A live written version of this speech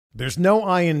There's no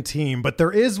I in team, but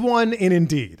there is one in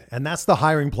Indeed, and that's the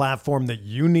hiring platform that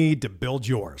you need to build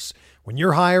yours. When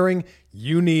you're hiring,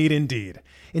 you need Indeed.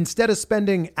 Instead of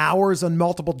spending hours on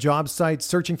multiple job sites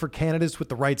searching for candidates with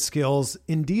the right skills,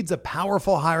 Indeed's a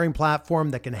powerful hiring platform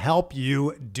that can help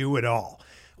you do it all.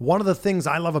 One of the things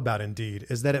I love about Indeed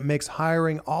is that it makes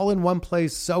hiring all in one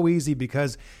place so easy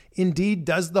because Indeed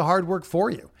does the hard work for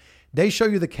you. They show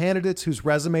you the candidates whose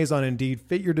resumes on Indeed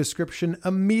fit your description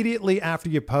immediately after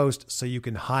you post so you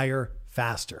can hire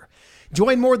faster.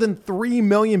 Join more than 3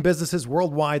 million businesses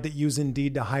worldwide that use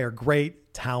Indeed to hire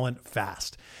great talent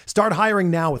fast. Start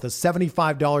hiring now with a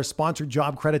 $75 sponsored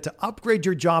job credit to upgrade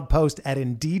your job post at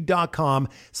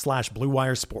Indeed.com/Blue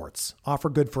Wire Sports. Offer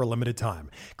good for a limited time.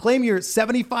 Claim your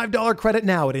 $75 credit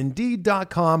now at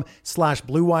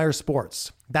Indeed.com/Blue Wire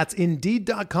Sports. That's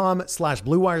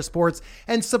Indeed.com/Blue Wire Sports,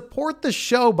 and support the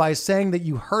show by saying that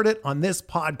you heard it on this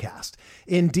podcast.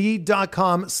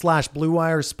 Indeed.com/Blue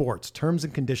Wire Sports. Terms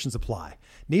and conditions apply.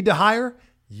 Need to hire?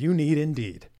 You need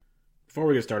Indeed. Before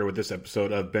we get started with this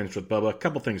episode of Benched with Bubba, a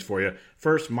couple things for you.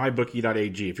 First,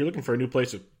 mybookie.ag. If you're looking for a new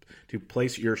place to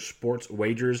place your sports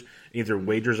wagers, either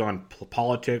wagers on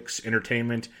politics,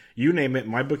 entertainment, you name it,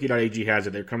 mybookie.ag has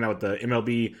it. They're coming out with the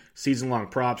MLB season-long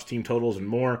props, team totals, and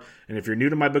more. And if you're new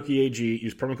to mybookie.ag,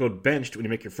 use promo code BENCHED when you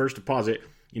make your first deposit.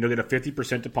 You'll get a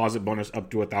 50% deposit bonus up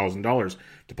to $1,000.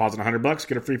 Deposit $100,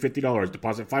 get a free $50.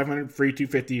 Deposit $500, free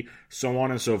 $250, so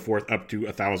on and so forth, up to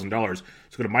 $1,000.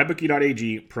 So go to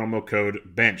mybookie.ag, promo code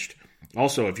BENCHED.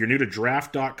 Also, if you're new to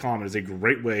draft.com, it is a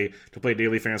great way to play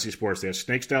daily fantasy sports. They have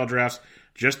snake-style drafts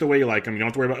just the way you like them. You don't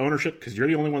have to worry about ownership because you're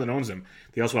the only one that owns them.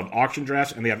 They also have auction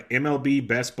drafts, and they have MLB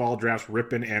best ball drafts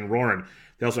ripping and roaring.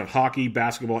 They also have hockey,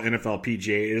 basketball, NFL,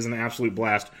 PGA. It is an absolute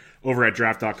blast over at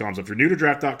draft.com. So if you're new to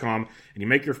draft.com and you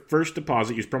make your first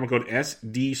deposit, use promo code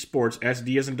SDSports,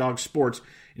 SD as in dog sports, and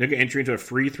you'll get entry into a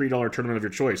free $3 tournament of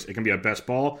your choice. It can be a best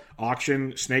ball,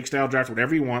 auction, snake-style draft,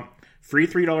 whatever you want. Free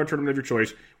 $3 tournament of your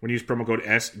choice when you use promo code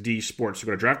SDSports. So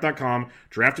go to draft.com,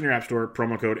 draft in your app store,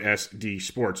 promo code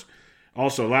SDSports.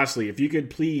 Also, lastly, if you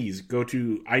could please go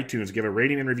to iTunes, give a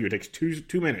rating and review. It takes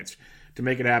two minutes to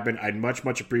make it happen. I'd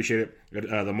much appreciate it.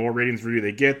 The more ratings review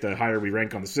they get, the higher we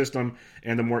rank on the system,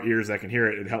 and the more ears that can hear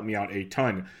it. It'd help me out a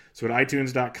ton. So go to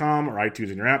iTunes.com or iTunes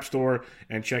in your app store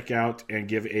and check out and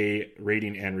give a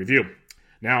rating and review.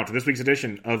 Now to this week's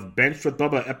edition of Benched with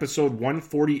Bubba, episode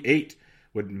 148,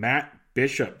 with Matt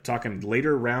Bishop talking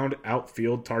later round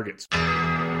outfield targets.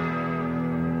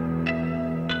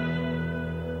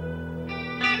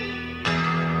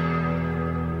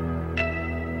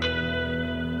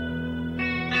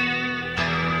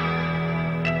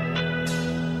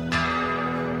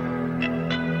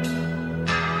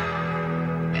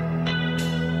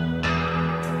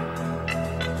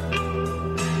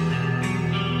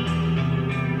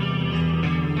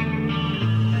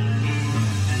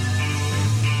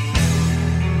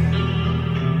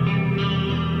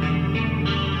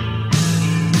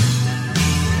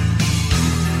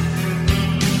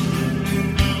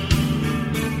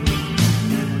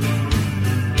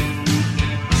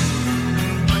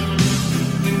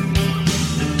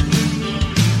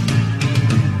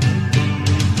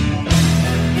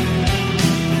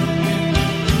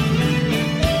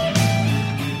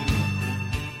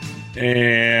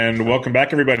 And welcome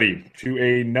back, everybody, to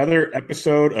another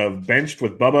episode of Benched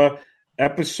with Bubba,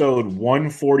 episode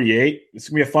 148. It's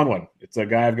going to be a fun one. It's a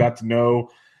guy I've got to know,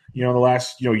 the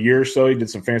last, year or so. He did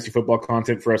some fantasy football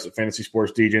content for us at Fantasy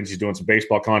Sports Degens. He's doing some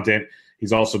baseball content.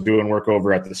 He's also doing work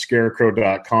over at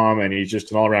thescarecrow.com, and he's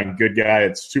just an all-around good guy.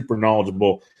 It's super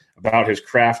knowledgeable about his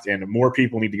craft, and more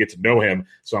people need to get to know him.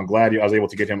 So I'm glad I was able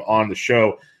to get him on the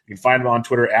show. You can find him on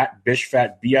Twitter at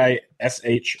Bishphat,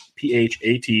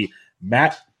 Bishphat.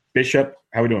 Matt Bishop,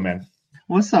 how we doing, man?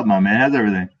 What's up, my man? How's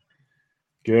everything?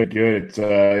 Good.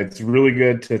 It's really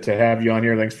good to have you on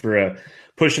here. Thanks for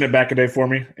pushing it back a day for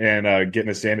me and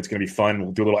getting us in. It's going to be fun.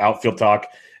 We'll do a little outfield talk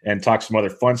and talk some other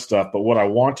fun stuff. But what I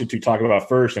wanted to talk about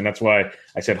first, and that's why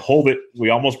I said hold it.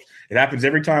 It happens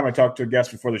every time I talk to a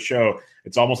guest before the show.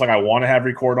 It's almost like I want to have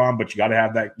record on, but you got to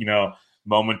have that,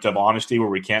 moment of honesty where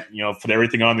we can't, put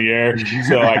everything on the air.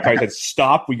 So I said,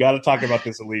 stop. We got to talk about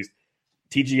this at least.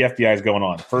 TGFBI is going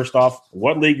on. First off,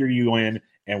 what league are you in,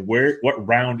 and what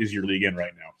round is your league in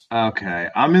right now? Okay,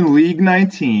 I'm in League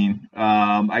 19.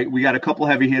 We got a couple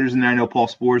heavy hitters in there. I know Paul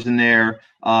Spore's in there.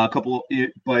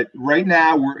 But right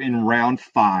now we're in round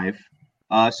 5.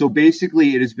 So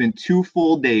basically, it has been 2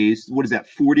 full days. What is that?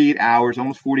 48 hours,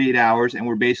 almost 48 hours, and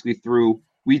we're basically through.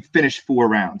 We finished 4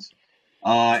 rounds,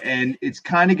 and it's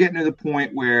kind of getting to the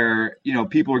point where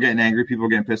people are getting angry, people are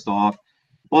getting pissed off.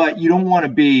 But you don't want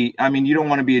to be. I mean, you don't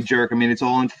want to be a jerk. I mean, it's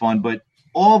all in fun, but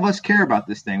all of us care about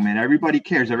this thing, man. Everybody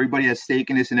cares. Everybody has stake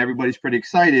in this, and everybody's pretty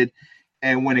excited.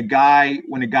 And when a guy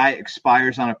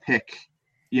expires on a pick,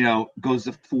 goes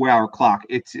the 4-hour clock.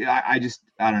 I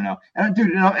don't know. And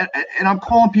dude, and I'm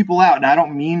calling people out, and I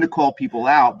don't mean to call people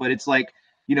out, but it's like,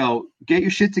 get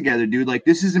your shit together, dude. Like,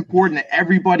 this is important that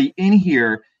everybody in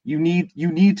here, you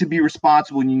need to be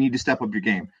responsible, and you need to step up your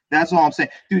game. That's all I'm saying,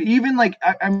 dude. Even like,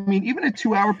 I mean, even a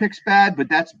 2-hour pick's bad, but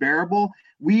that's bearable.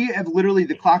 We have literally,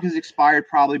 the clock has expired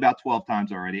probably about 12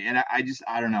 times already, and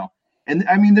I don't know. And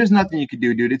I mean, there's nothing you could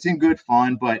do, dude. It's in good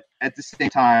fun, but at the same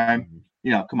time,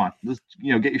 come on, let's,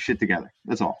 get your shit together.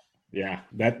 That's all. Yeah,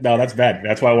 that's bad.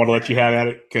 That's why I want to let you have at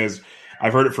it, because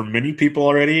I've heard it from many people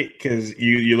already. Because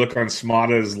you look on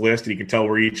Smada's list and you can tell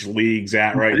where each league's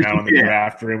at right now in the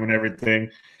draft room and everything.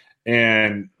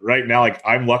 And right now, like,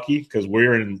 I'm lucky because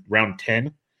we're in round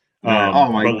 10.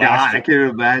 Oh my God, I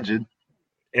can't imagine.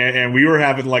 And we were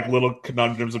having like little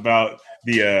conundrums about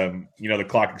the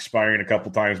clock expiring a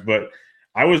couple times, but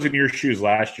I was in your shoes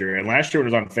last year, and last year it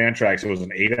was on Fantrax. It was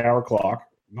an 8-hour clock,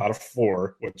 not a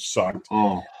 4, which sucked.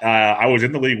 Oh. I was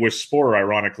in the league with Spore,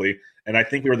 ironically, and I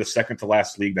think we were the second to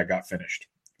last league that got finished.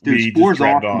 Dude, Spore's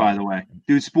awesome, by the way.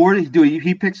 Dude, Spore,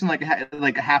 he picks in like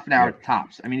a half an hour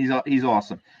tops. I mean, he's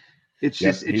awesome. It's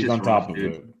just he's on top of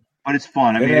it, but it's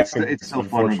fun. I mean, it's still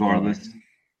fun regardless.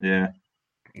 Yeah.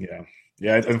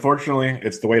 Yeah, unfortunately,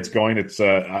 it's the way it's going. It's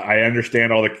I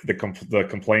understand all the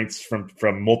complaints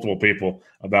from multiple people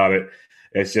about it.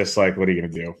 It's just like, what are you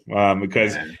going to do?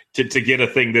 Because to get a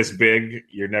thing this big,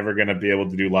 you're never going to be able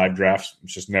to do live drafts.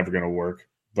 It's just never going to work.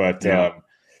 But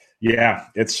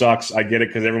it sucks. I get it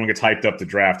because everyone gets hyped up to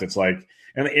draft. It's like,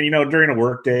 and during a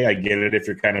work day, I get it if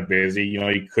you're kind of busy.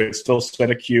 You could still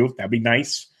set a queue. That'd be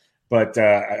nice. But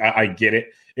I get it.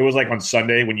 It was like on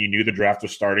Sunday when you knew the draft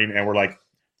was starting, and we're like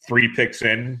 3 picks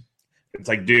in. It's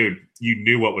like, dude, you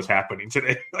knew what was happening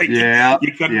today. Like,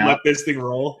 you couldn't let this thing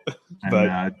roll.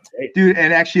 But dude,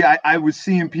 and actually, I was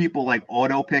seeing people like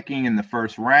auto picking in the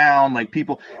first round. Like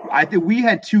people, I think we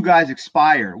had 2 guys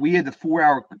expire. We had the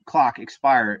 4-hour clock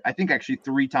expire. I think actually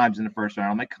 3 times in the first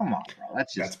round. I'm like, come on, bro,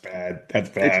 that's bad. That's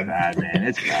bad. It's bad, man.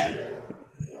 It's bad.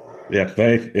 Yeah,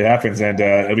 it happens, and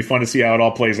it'll be fun to see how it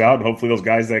all plays out. And hopefully, those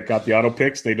guys that got the auto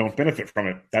picks, they don't benefit from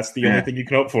it. That's the only thing you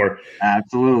can hope for.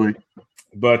 Absolutely.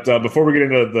 But before we get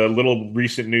into the little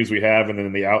recent news we have, and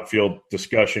then the outfield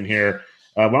discussion here,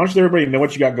 why don't you let everybody know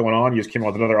what you got going on? You just came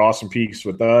out with another awesome piece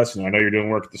with us, and I know you're doing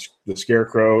work with the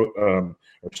Scarecrow or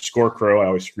Scorecrow. I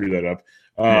always screw that up.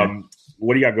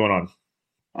 What do you got going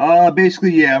on?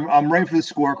 Basically, I'm writing for the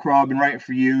Scorecrow. I've been writing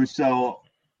for you, so.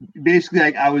 Basically,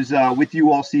 I was with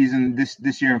you all season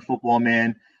this year in football,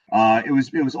 man. It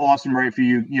was awesome, right? For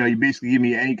you, you basically give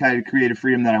me any kind of creative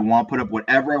freedom that I want, put up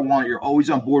whatever I want. You're always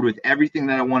on board with everything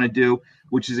that I want to do,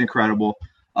 which is incredible.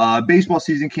 Baseball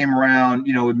season came around.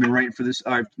 We've been writing for this,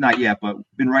 not yet, but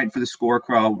been writing for the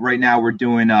Scorecrow. Right now, we're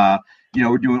doing all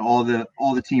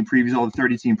the team previews, all the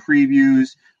 30 team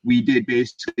previews. We did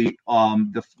basically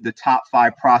the top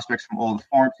 5 prospects from all the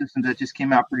farm systems that just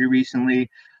came out pretty recently.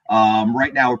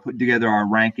 Right now we're putting together our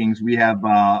rankings. We have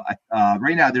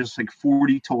right now there's like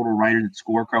 40 total writers at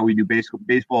Scorecrow. We do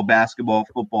baseball, basketball,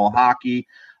 football, hockey.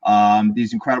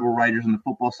 These incredible writers on the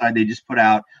football side, they just put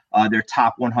out their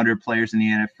top 100 players in the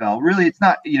NFL. Really, it's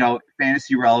not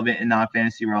fantasy relevant and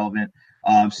non-fantasy relevant.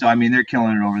 So I mean, they're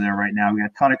killing it over there right now. We got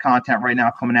a ton of content right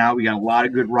now coming out. We got a lot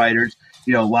of good writers.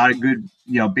 A lot of good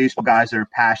baseball guys that are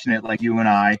passionate like you and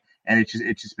I, and it's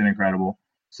just been incredible.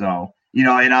 So.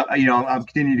 And I'm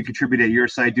continuing to contribute at your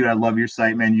site, dude. I love your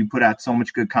site, man. You put out so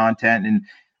much good content. And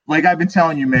like I've been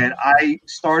telling you, man, I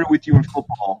started with you in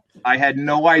football. I had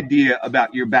no idea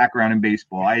about your background in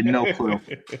baseball. I had no clue.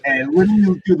 And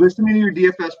literally, dude, listening to your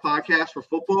DFS podcast for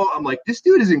football, I'm like, this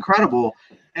dude is incredible.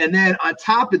 And then on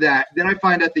top of that, then I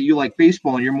find out that you like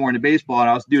baseball and you're more into baseball. And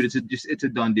I was, dude, it's a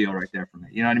done deal right there for me.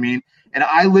 You know what I mean? And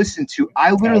I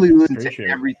literally listen to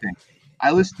everything. I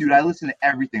listen to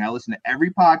everything. I listen to every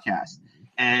podcast.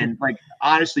 And like,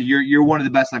 honestly, you're one of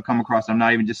the best I've come across. I'm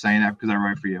not even just saying that because I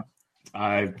write for you.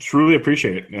 I truly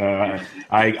appreciate it.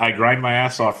 I grind my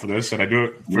ass off for this, and I do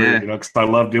it for because I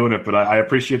love doing it. But I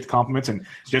appreciate the compliments. And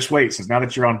just wait, since now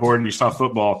that you're on board and you saw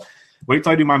football, wait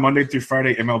till I do my Monday through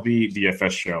Friday MLB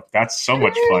DFS show. That's so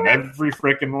much fun every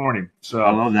freaking morning. So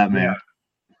I love that, man.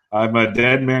 I'm a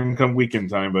dead man come weekend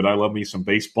time, but I love me some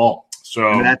baseball.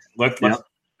 So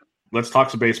let's talk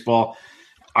some baseball.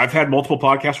 I've had multiple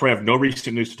podcasts where I have no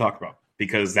recent news to talk about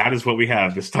because that is what we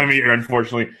have this time of year,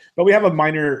 unfortunately. But we have a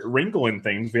minor wrinkle in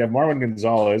things. We have Marwin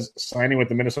Gonzalez signing with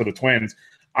the Minnesota Twins.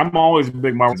 I'm always a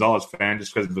big Marwin Gonzalez fan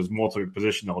just because of his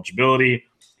multi-position eligibility.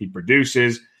 He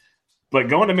produces. But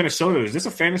going to Minnesota, is this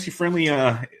a fantasy-friendly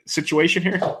situation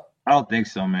here? I don't think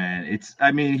so, man.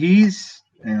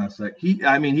 Hang on a sec.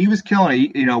 He was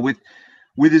killing it,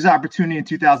 with his opportunity in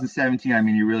 2017.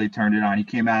 He really turned it on. He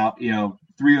came out,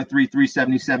 303,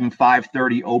 377,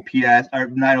 530 OPS, or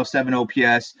 907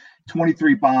 OPS,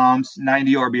 23 bombs,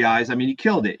 90 RBIs. He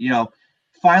killed it.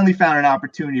 Finally found an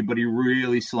opportunity, but he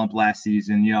really slumped last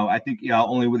season. I think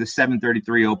only with a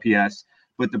 733 OPS.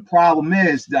 But the problem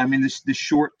is, this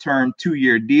short-term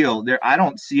 2-year deal. I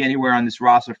don't see anywhere on this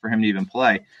roster for him to even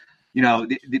play.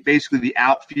 Basically the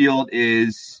outfield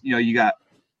is, you got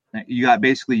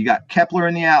Kepler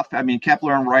in the outfield.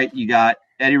 Kepler on right. You got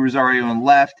Eddie Rosario on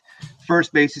left.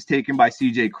 First base is taken by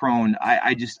C.J. Cron.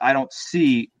 I just don't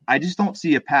see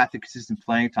a path to consistent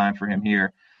playing time for him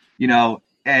here.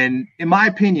 And in my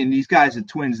opinion, these guys, the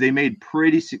Twins, they made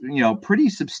pretty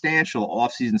substantial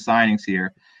offseason signings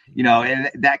here. And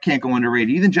that can't go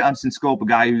underrated. Ethan Johnson Scope, a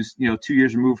guy who's 2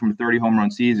 years removed from a 30 home run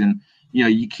season,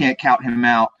 you can't count him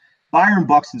out. Byron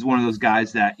Buxton's one of those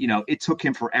guys that, it took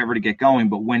him forever to get going,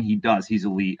 but when he does, he's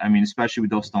elite. Especially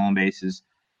with those stolen bases.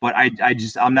 But I'm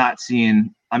just not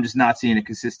seeing a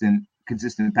consistent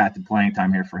path to playing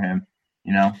time here for him.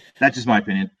 That's just my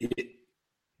opinion.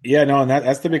 Yeah, no, and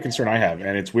that's the big concern I have.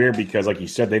 And it's weird because, like you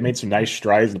said, they made some nice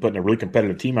strides in putting a really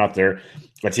competitive team out there,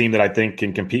 a team that I think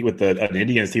can compete with an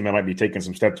Indians team that might be taking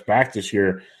some steps back this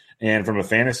year. And from a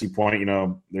fantasy point,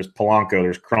 there's Polanco,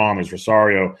 there's Cron, there's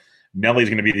Rosario. Nelly's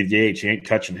going to be the DH. You ain't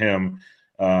touching him.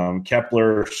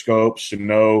 Kepler, Scopes,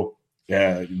 Sano,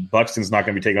 Buxton's not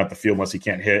going to be taken off the field unless he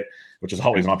can't hit, which is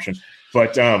always an option.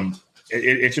 But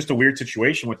it's just a weird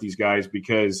situation with these guys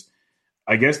because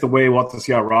I guess the way we'll have to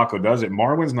see how Rocco does it,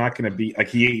 Marwin's not going to be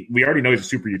like we already know he's a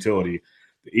super utility.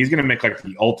 He's going to make like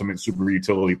the ultimate super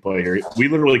utility play here. We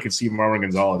literally could see Marwin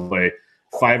Gonzalez play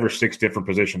 5 or 6 different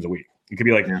positions a week. It could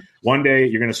be like one day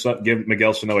you're going to give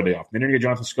Miguel Sano a day off. Then you're going to get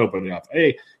Jonathan Scope a day off.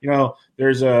 Hey,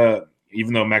 there's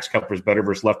even though Max Kepler is better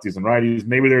versus lefties and righties,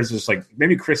 maybe there's this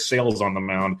maybe Chris Sale's on the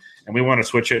mound and we want to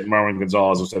switch it to Marwin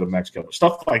Gonzalez instead of Max Kepler.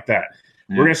 Stuff like that.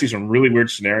 Yeah. We're going to see some really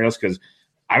weird scenarios because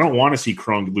I don't want to see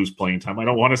Cron lose playing time. I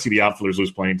don't want to see the outfielders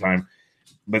lose playing time.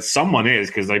 But someone is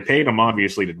because they paid him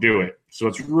obviously to do it. So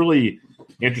it's really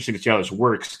interesting to see how this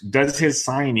works. Does his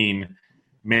signing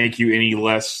make you any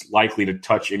less likely to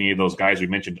touch any of those guys we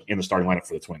mentioned in the starting lineup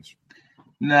for the Twins?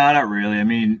 No, not really.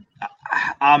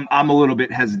 I'm a little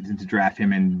bit hesitant to draft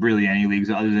him in really any leagues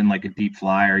other than like a deep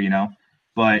flyer,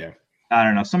 But yeah. I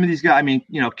don't know. Some of these guys,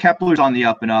 Kepler's on the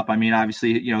up and up.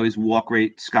 Obviously, his walk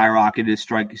rate skyrocketed. His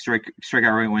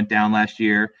strikeout rate went down last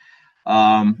year.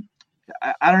 I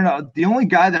don't know. The only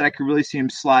guy that I could really see him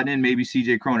sliding in maybe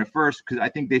C.J. Cron at first because I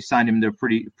think they signed him to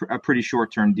a pretty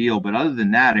short-term deal. But other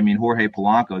than that, Jorge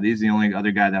Polanco, he's the only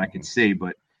other guy that I can see.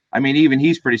 But, even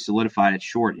he's pretty solidified at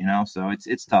short, so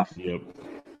it's tough. Yep.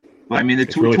 But, the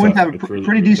Twins have a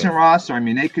pretty decent roster.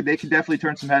 They could definitely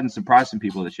turn some heads and surprise some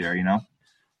people this year,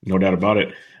 No doubt about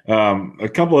it. A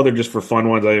couple other just for fun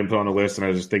ones I didn't put on the list, and I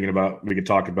was just thinking about we could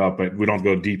talk about, but we don't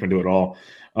go deep into it all.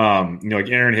 Like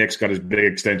Aaron Hicks got his big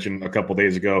extension a couple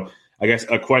days ago. I guess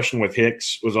a question with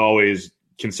Hicks was always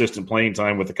consistent playing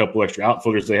time with a couple extra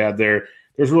outfielders they had there.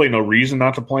 There's really no reason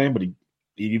not to play him, but he'd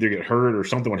either get hurt or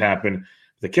something would happen.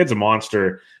 The kid's a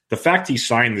monster. The fact he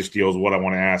signed this deal is what I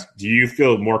want to ask. Do you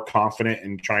feel more confident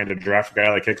in trying to draft a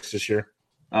guy like Hicks this year?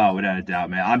 Oh, without a doubt,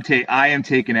 man. I am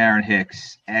taking Aaron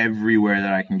Hicks everywhere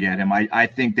that I can get him. I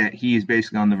think that he is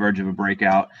basically on the verge of a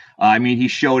breakout. He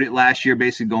showed it last year,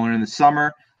 basically going in the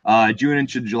summer. June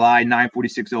into July,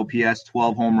 946 OPS,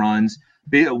 12 home runs,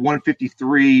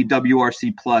 153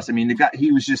 WRC plus. The guy,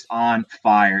 he was just on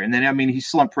fire. And then, he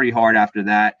slumped pretty hard after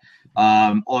that.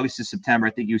 August to September, I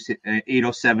think he was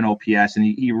 807 OPS, and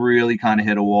he really kind of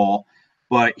hit a wall.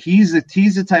 But he's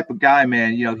the type of guy,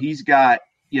 man. He's got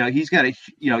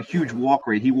a huge walk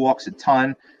rate. He walks a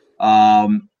ton.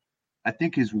 I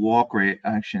think his walk rate.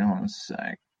 Actually, hold on a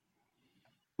sec.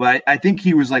 But I think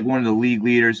he was like one of the league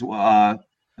leaders. I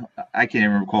can't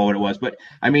even recall what it was, but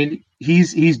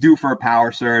he's due for a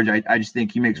power surge. I just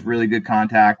think he makes really good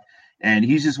contact, and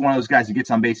he's just one of those guys that gets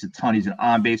on base a ton. He's an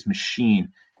on base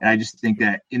machine, and I just think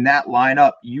that in that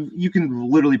lineup, you can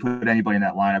literally put anybody in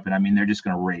that lineup, and they're just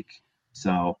going to rake.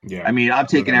 So, yeah, I'm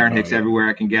taking Aaron Hicks everywhere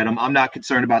I can get him. I'm not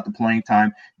concerned about the playing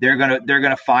time. They're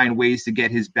gonna find ways to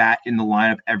get his bat in the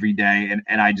lineup every day,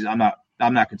 and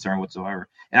I'm not concerned whatsoever.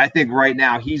 And I think right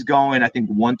now he's going,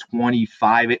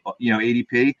 125,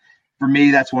 ADP. For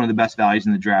me, that's one of the best values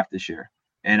in the draft this year.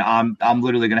 And I'm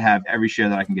literally gonna have every share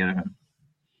that I can get of him.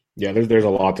 Yeah, there's a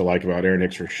lot to like about Aaron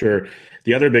Hicks for sure.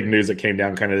 The other big news that came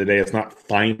down kind of today, it's not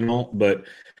final, but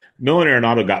Nolan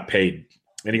Arenado got paid,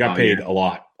 and he got paid a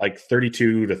lot, like $32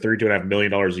 to $32.5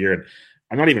 million a year. And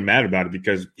I'm not even mad about it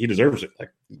because he deserves it.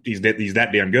 Like he's that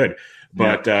damn good.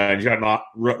 But he's got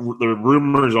the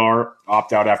rumors are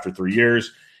opt out after 3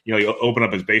 years. You know, you open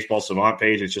up his baseball savant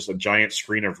page, it's just a giant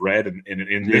screen of red. And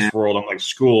in this world, I'm like,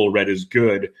 school, red is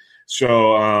good.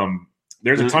 So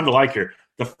there's a ton to like here.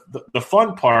 The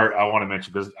fun part I want to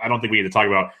mention, because I don't think we need to talk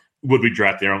about, would we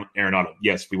draft Arenado?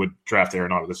 Yes, we would draft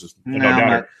Arenado. This is no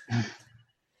doubter.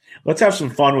 Let's have some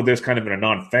fun with this kind of in a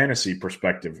non-fantasy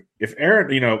perspective. If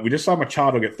we just saw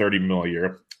Machado get $30 million a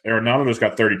year. Arenado's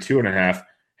got 32.5.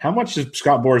 How much is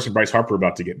Scott Boras and Bryce Harper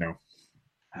about to get now?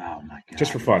 Oh my god!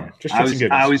 Just for fun, just I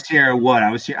was hearing what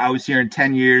I was hearing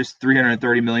 10 years,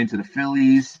 $330 million to the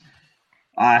Phillies.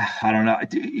 I don't know,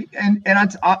 and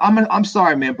I'm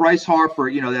sorry, man. Bryce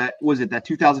Harper, that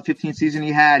 2015 season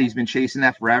he had. He's been chasing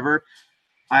that forever.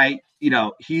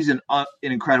 He's an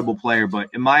incredible player, but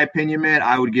in my opinion, man,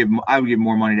 I would give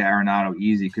more money to Arenado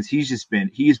easy because he's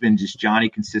been Johnny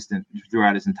consistent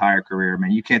throughout his entire career,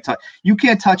 man. You can't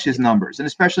touch his numbers, and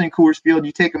especially in Coors Field,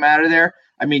 you take him out of there.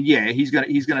 I mean, yeah, he's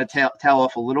gonna tail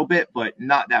off a little bit, but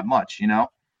not that much,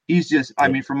 He's just, I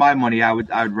mean, for my money, I would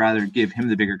rather give him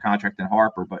the bigger contract than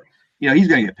Harper, but he's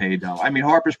gonna get paid though. I mean,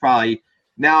 Harper's probably,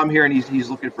 now I'm hearing he's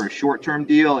looking for a short-term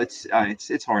deal. It's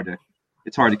hard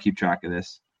to keep track of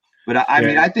this. But I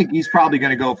mean, I think he's probably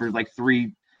going to go for like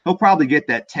three. He'll probably get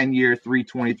that 10-year,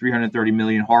 $330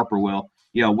 million Harper will,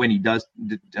 when he does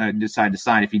decide to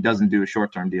sign, if he doesn't do a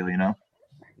short-term deal,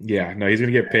 Yeah, no, he's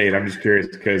going to get paid. I'm just curious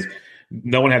because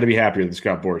no one had to be happier than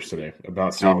Scott Boras today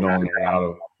about seeing Nolan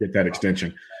Arenado get that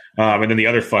extension. And then the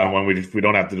other fun one we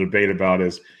don't have to debate about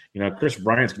is, Chris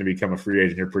Bryant's going to become a free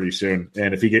agent here pretty soon.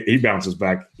 And if he bounces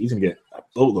back, he's going to get a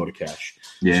boatload of cash.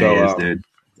 Yeah, so, he is, dude.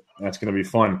 That's going to be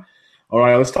fun. All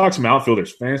right, let's talk some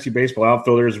outfielders. Fantasy baseball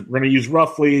outfielders. We're going to use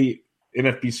roughly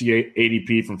NFBC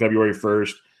ADP from February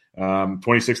 1st,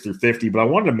 26 through 50. But I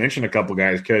wanted to mention a couple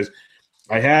guys because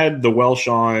I had the Welsh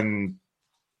on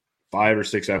 5 or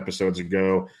 6 episodes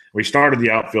ago. We started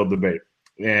the outfield debate,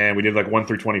 and we did like 1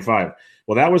 through 25.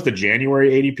 Well, that was the January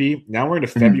ADP. Now we're into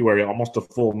February, almost a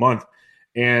full month.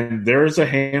 And there's a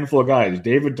handful of guys.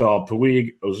 David Dahl,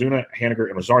 Puig, Ozuna, Haniger,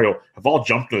 and Rosario have all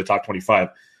jumped into the top 25.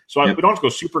 So we don't have to go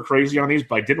super crazy on these,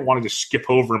 but I didn't want to just skip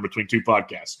over in between 2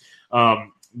 podcasts.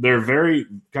 They're very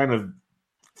kind of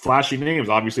flashy names.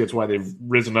 Obviously, that's why they've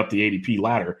risen up the ADP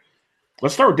ladder.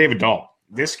 Let's start with David Dahl.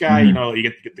 This guy, you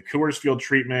get the Coors Field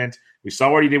treatment. We saw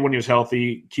what he did when he was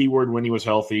healthy. Keyword when he was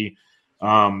healthy.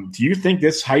 Do you think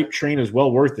this hype train is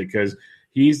well worth it? Because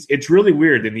it's really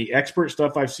weird. In the expert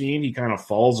stuff I've seen, he kind of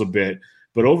falls a bit.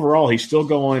 But overall, he's still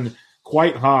going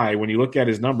quite high. When you look at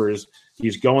his numbers,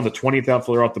 he's going the 20th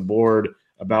outfielder off the board,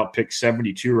 about pick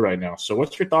 72 right now. So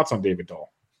what's your thoughts on David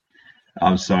Dahl?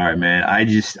 I'm sorry, man.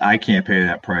 I can't pay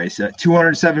that price.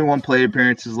 271 plate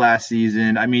appearances last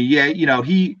season. I mean,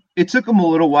 it took him a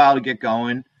little while to get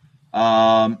going.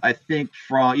 I think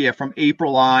from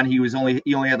April on, he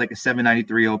only had like a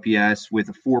 793 OPS with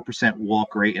a 4%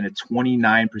 walk rate and a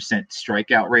 29%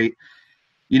 strikeout rate.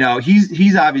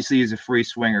 He's obviously is a free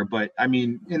swinger, but I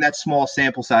mean, in that small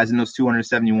sample size, in those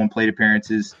 271 plate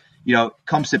appearances,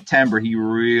 come September, he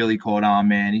really caught on,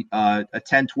 man. A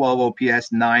 10-12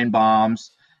 OPS, 9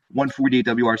 bombs, 148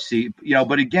 WRC.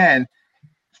 But again,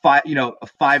 a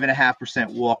 5.5%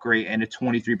 walk rate and a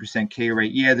 23% K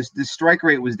rate. Yeah, the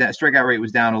strikeout rate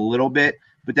was down a little bit,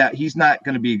 but that he's not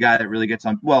going to be a guy that really gets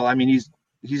on. Well, I mean, he's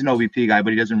an OVP guy,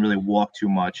 but he doesn't really walk too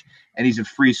much, and he's a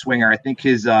free swinger. I think he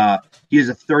has a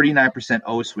 39%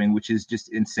 O swing, which is just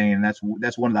insane. That's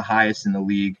one of the highest in the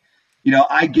league.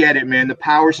 I get it, man. The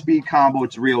power speed combo,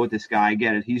 it's real with this guy. I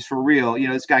get it. He's for real.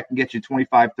 This guy can get you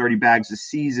 25, 30 bags a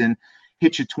season,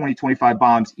 hit you 20, 25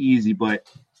 bombs easy, but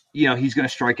he's going to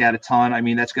strike out a ton. I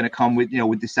mean, that's going to come with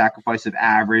the sacrifice of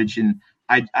average, and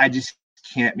I just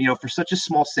can't. For such a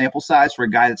small sample size for a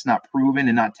guy that's not proven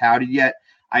and not touted yet.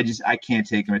 I can't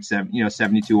take him at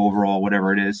 72 overall,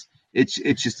 whatever it is. It's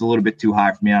just a little bit too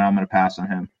high for me. I'm going to pass on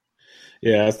him.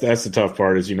 Yeah, that's the tough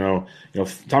part is,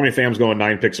 Tommy Pham's going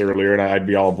 9 picks earlier, and I'd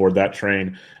be all aboard that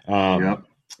train. And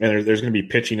there's going to be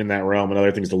pitching in that realm and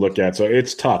other things to look at. So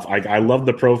it's tough. I love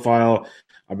the profile.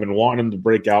 I've been wanting him to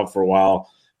break out for a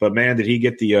while. But, man, did he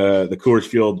get the Coors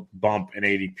Field bump in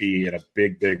ADP in a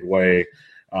big, big way.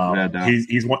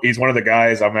 He's one of the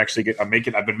guys I've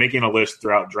been making a list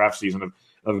throughout draft season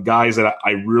of guys that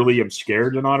I really am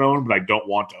scared to not own, but I don't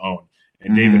want to own.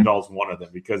 And David Dahl's one of them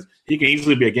because he can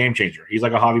easily be a game changer. He's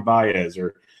like a Javi Baez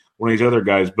or one of these other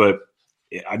guys, but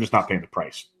I'm just not paying the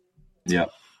price. Yeah.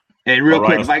 And real All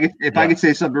right, quick, if I could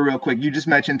say something real quick, you just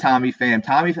mentioned Tommy Pham.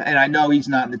 And I know he's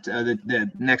not in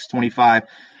the next 25,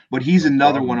 but he's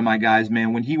another one of my guys,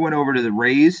 man. When he went over to the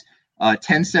Rays,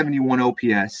 1071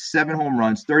 OPS, 7 home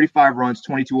runs, 35 runs,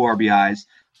 22 RBIs,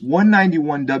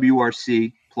 191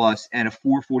 WRC plus, and a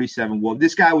 447 WAR.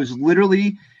 This guy was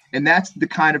literally, and that's the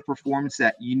kind of performance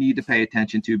that you need to pay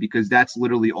attention to, because that's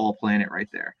literally all planet right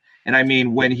there. And I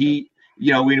mean, when he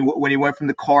went from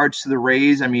the Cards to the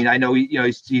Rays, I mean, I know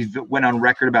he's went on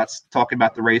record about talking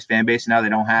about the Rays fan base, and now they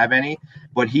don't have any,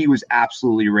 but he was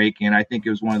absolutely raking. And I think it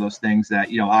was one of those things that,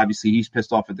 obviously he's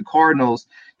pissed off at the Cardinals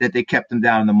that they kept him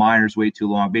down in the minors way too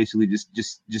long, basically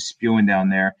just spewing down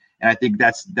there. And I think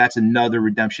that's another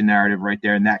redemption narrative right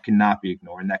there, and that cannot be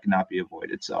ignored and that cannot be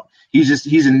avoided. So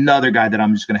he's another guy that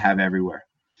I'm just going to have everywhere.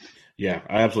 Yeah,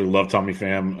 I absolutely love Tommy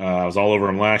Pham. I was all over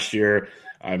him last year.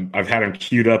 I've had him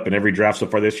queued up in every draft so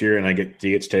far this year, and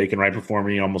he gets taken right before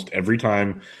me almost every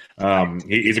time.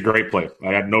 He's a great player.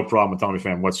 I had no problem with Tommy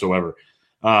Pham whatsoever.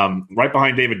 Right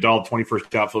behind David Dahl,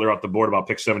 21st outfielder off the board, about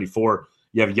pick 74,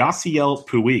 you have Yasiel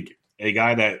Puig, a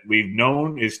guy that we've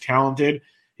known is talented.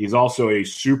 He's also a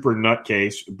super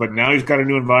nutcase, but now he's got a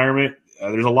new environment.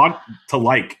 There's a lot to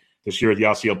like this year with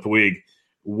Yasiel Puig.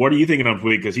 What are you thinking on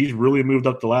Puig? Because he's really moved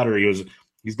up the ladder.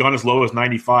 He's gone as low as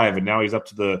 95, and now he's up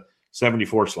to the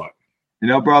 74 slot.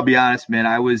 Bro, I'll be honest, man.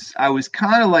 I was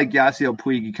kind of like Yasiel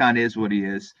Puig. He kind of is what he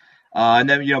is. And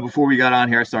then, before we got on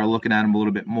here, I started looking at him a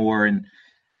little bit more, and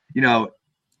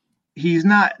he's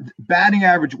not batting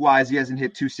average wise. He hasn't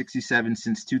hit 267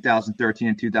 since 2013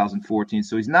 and 2014.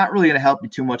 So he's not really going to help you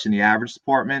too much in the average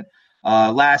department.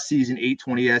 Last season,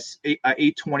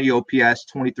 820 OPS,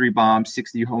 23 bombs,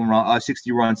 60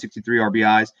 runs, 63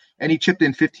 RBIs, and he chipped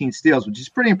in 15 steals, which is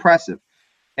pretty impressive.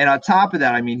 And on top of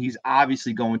that, I mean, he's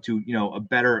obviously going to, a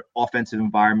better offensive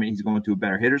environment. He's going to a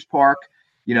better hitter's park.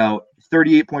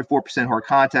 38.4% hard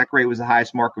contact rate was the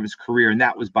highest mark of his career, and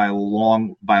that was by a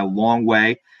long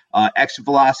way. Exit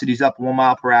velocity is up 1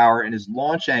 mile per hour, and his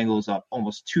launch angle is up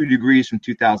almost 2 degrees from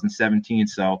 2017.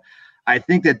 So I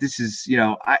think that this is,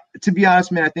 to be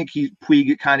honest, man, I think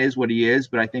Puig kind of is what he is,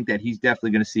 but I think that he's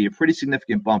definitely going to see a pretty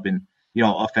significant bump in,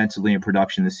 offensively in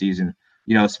production this season.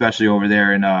 Especially over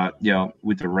there and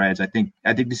with the Reds. I think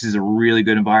this is a really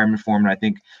good environment for him. And I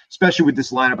think, especially with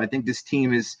this lineup, I think this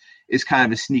team is kind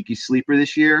of a sneaky sleeper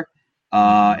this year.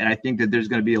 And I think that there's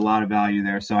going to be a lot of value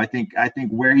there. So I think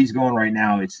where he's going right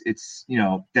now, it's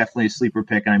definitely a sleeper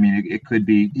pick. And I mean,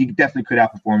 he definitely could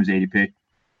outperform his ADP.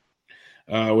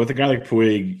 With a guy like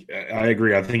Puig, I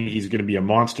agree. I think he's going to be a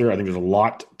monster. I think there's a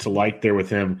lot to like there with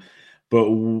him. But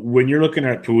when you're looking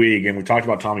at Puig, and we talked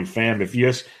about Tommy Pham, if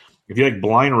you like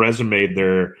blind resume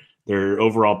their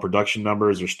overall production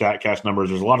numbers or StatCast numbers,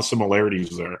 there's a lot of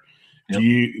similarities there.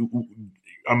 Yep.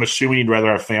 I'm assuming you'd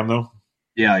rather have Pham though.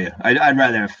 Yeah. I'd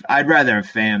rather have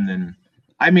Pham than.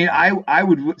 I mean, I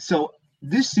would. So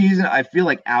this season, I feel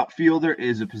like outfielder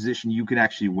is a position you can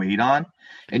actually wait on,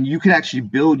 and you can actually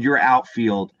build your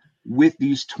outfield with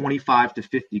these 25 to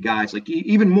 50 guys, like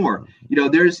even more.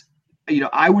 There's.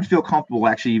 I would feel comfortable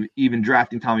actually even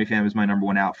drafting Tommy Pham as my number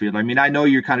one outfielder. I mean, I know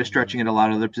you're kind of stretching at a lot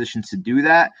of other positions to do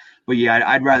that, but yeah,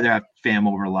 I'd rather have Pham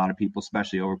over a lot of people,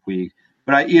 especially over Puig.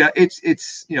 But I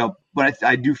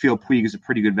do feel Puig is a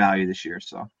pretty good value this year.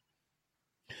 So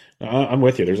I'm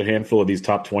with you. There's a handful of these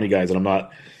top 20 guys that I'm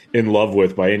not in love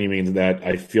with by any means. That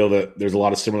I feel that there's a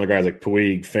lot of similar guys like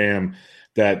Puig, Pham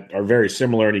that are very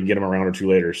similar, and you can get them a round or two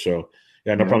later. So.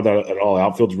 Yeah, no problem with that at all.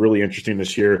 Outfield's really interesting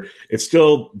this year. It's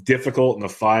still difficult in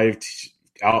the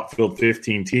outfield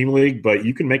 15 team league, but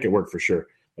you can make it work for sure.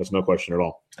 That's no question at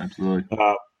all. Absolutely.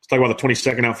 Let's talk about the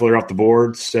 22nd outfielder off the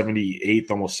board,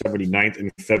 78th, almost 79th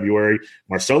in February.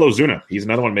 Marcell Ozuna. He's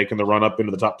another one making the run up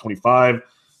into the top 25.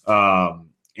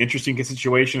 Interesting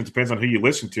situation. It depends on who you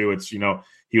listen to. It's,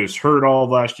 he was hurt all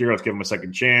last year. Let's give him a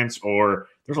second chance. Or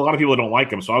there's a lot of people that don't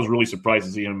like him, so I was really surprised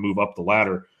to see him move up the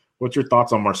ladder. What's your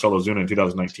thoughts on Marcell Ozuna in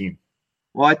 2019?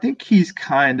 Well, I think he's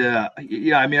kind of,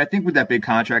 I think with that big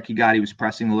contract he got, he was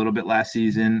pressing a little bit last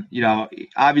season.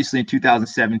 Obviously in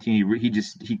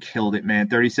 2017, he killed it, man.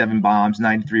 37 bombs,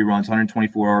 93 runs,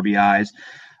 124 RBIs,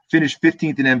 finished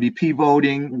 15th in MVP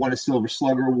voting, won a Silver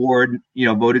Slugger Award,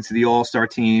 voted to the All-Star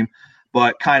team,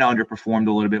 but kind of underperformed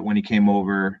a little bit when he came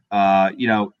over.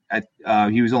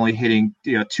 He was only hitting,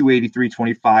 283,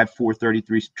 25,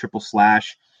 433 triple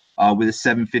slash. With a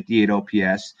 758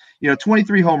 OPS,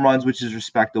 23 home runs, which is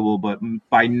respectable, but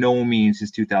by no means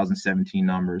his 2017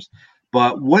 numbers.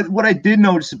 But what I did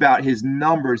notice about his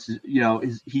numbers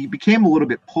is, he became a little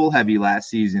bit pull heavy last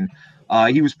season.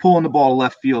 He was pulling the ball to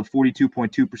left field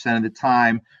 42.2% of the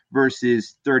time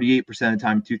versus 38% of the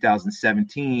time in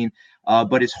 2017.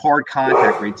 But his hard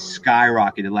contact rate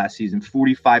skyrocketed last season,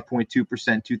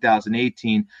 45.2%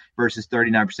 2018 versus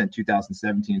 39%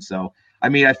 2017. So, I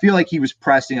mean, I feel like he was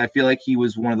pressing. I feel like he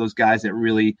was one of those guys that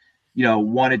really,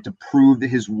 wanted to prove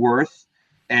his worth.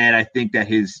 And I think that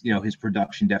his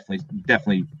production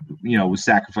definitely, was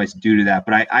sacrificed due to that.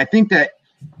 But I think that,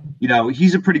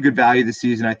 he's a pretty good value this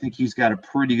season. I think he's got a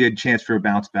pretty good chance for a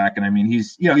bounce back. And I mean,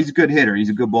 he's a good hitter. He's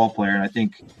a good ball player. And I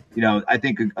think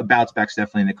a bounce back's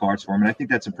definitely in the cards for him. And I think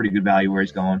that's a pretty good value where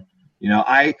he's going.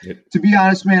 To be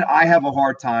honest, man, I have a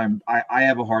hard time. I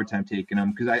have a hard time taking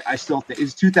him because I still think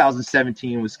his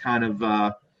 2017 was kind of,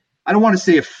 I don't want to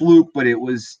say a fluke, but it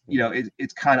was,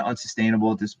 it's kind of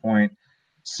unsustainable at this point.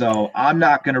 So I'm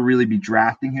not going to really be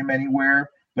drafting him anywhere.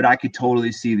 But I could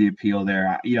totally see the appeal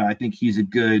there. I think he's a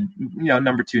good,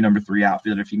 number 2, number 3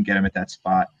 outfielder if you can get him at that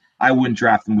spot. I wouldn't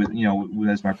draft him with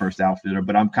as my first outfielder,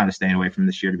 but I'm kind of staying away from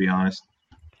this year, to be honest.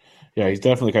 Yeah, he's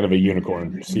definitely kind of a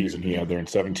unicorn season he had there in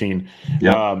 17.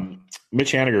 Yep.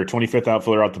 Mitch Haniger, 25th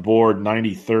outfielder out the board,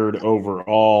 93rd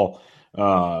overall.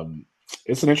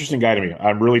 It's an interesting guy to me.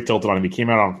 I'm really tilted on him. He came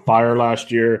out on fire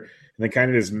last year and then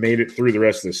kind of just made it through the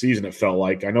rest of the season, it felt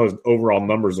like. I know his overall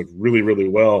numbers look really, really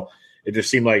well. It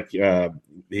just seemed like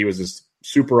he was this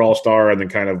super all-star and then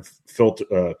kind of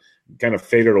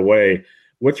faded away.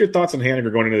 What's your thoughts on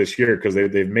Haniger going into this year? Because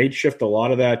they've made shift a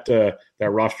lot of that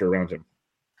roster around him.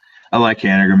 I like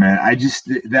Haniger, man.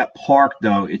 That park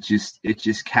though, it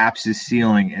just caps his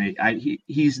ceiling, and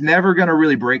he's never going to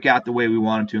really break out the way we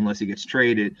want him to unless he gets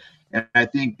traded. And I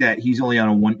think that he's only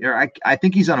on I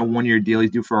think he's on a 1-year deal.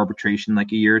 He's due for arbitration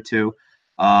like a year or two.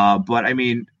 But I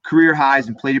mean, career highs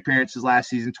in plate appearances last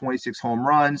season, 26 home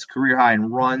runs, career high in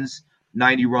runs,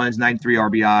 90 runs, 93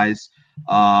 RBIs,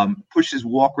 pushes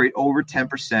walk rate over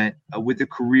 10%, with a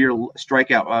career low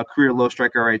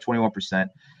strikeout rate, 21%.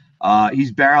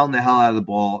 He's barreling the hell out of the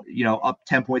ball, up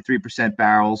 10.3%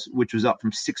 barrels, which was up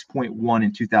from 6.1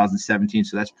 in 2017.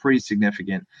 So that's pretty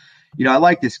significant. I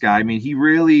like this guy. I mean,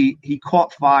 he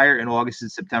caught fire in August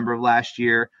and September of last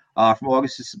year. From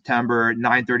August to September,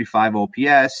 935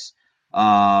 OPS,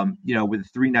 with a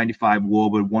 395 WAR,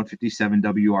 but 157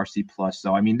 WRC plus.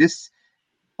 So, I mean,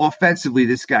 offensively,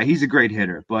 this guy, he's a great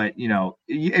hitter. But,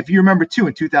 if you remember, too,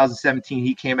 in 2017,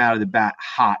 he came out of the bat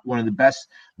hot, one of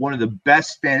the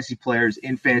best fantasy players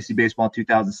in fantasy baseball in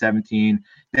 2017.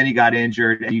 Then he got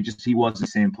injured, and he wasn't the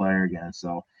same player again.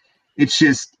 So, it's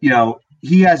just,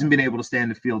 he hasn't been able to stay in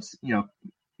the field,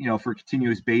 for a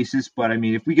continuous basis. But I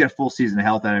mean, if we get a full season of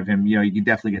health out of him, you can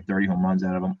definitely get 30 home runs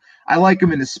out of him. I like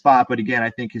him in the spot, but again,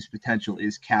 I think his potential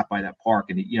is capped by that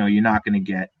park, and you're not going to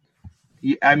get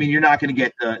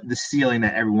the ceiling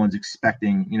that everyone's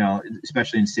expecting,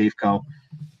 especially in Safeco.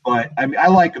 But I mean, I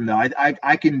like him though.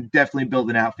 I can definitely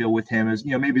build an outfield with him as,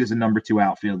 maybe as a number 2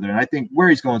 outfielder. And I think where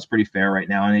he's going is pretty fair right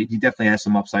now, and he definitely has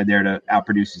some upside there to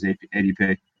outproduce his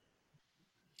ADP.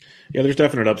 Yeah, there's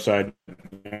definite upside.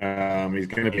 He's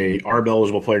going to be an ARB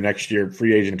eligible player next year,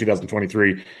 free agent in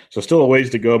 2023. So still a ways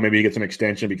to go. Maybe he gets an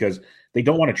extension because they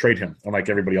don't want to trade him, unlike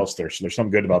everybody else there. So there's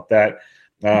something good about that.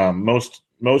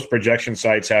 Most projection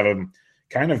sites have him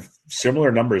kind of similar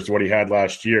numbers to what he had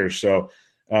last year. So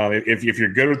if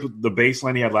you're good with the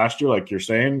baseline he had last year, like you're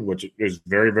saying, which is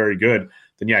very, very good,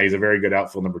 then yeah, he's a very good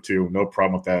outfield number 2. No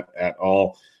problem with that at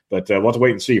all. But we'll have to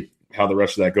wait and see how the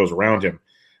rest of that goes around him.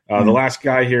 The last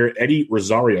guy here, Eddie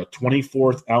Rosario,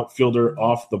 24th outfielder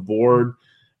off the board.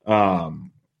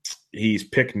 He's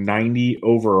picked 90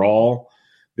 overall.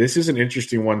 This is an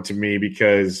interesting one to me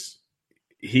because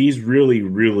he's really,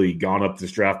 really gone up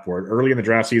this draft board. Early in the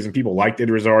draft season, people liked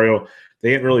Eddie Rosario.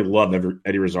 They didn't really love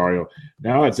Eddie Rosario.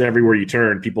 Now it's everywhere you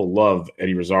turn. People love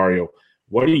Eddie Rosario.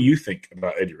 What do you think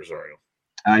about Eddie Rosario?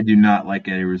 I do not like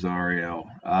Eddie Rosario,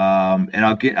 and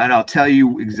I'll tell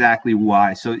you exactly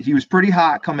why. So he was pretty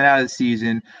hot coming out of the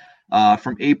season,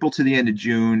 from April to the end of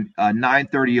June.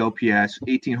 930 OPS,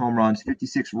 18 home runs,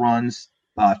 56 runs,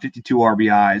 52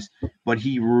 RBIs. But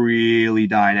he really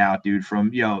died out, dude.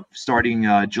 From starting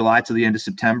July to the end of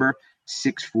September,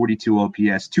 642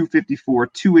 OPS, 254,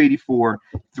 284,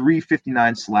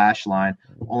 359 slash line,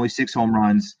 only 6 home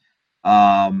runs.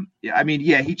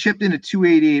 He chipped in a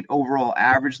 288 overall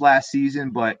average last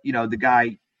season, but the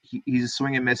guy, he's a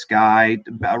swing and miss guy,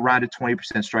 around a 20%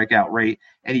 strikeout rate,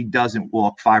 and he doesn't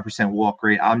walk, 5% walk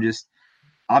rate.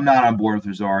 I'm not on board with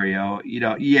Rosario.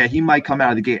 He might come out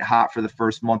of the gate hot for the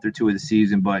first month or 2 of the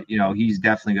season, but he's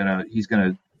definitely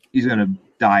gonna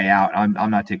die out. I'm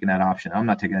not taking that option. I'm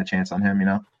not taking that chance on him.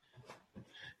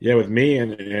 Yeah, with me,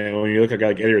 and when you look at a guy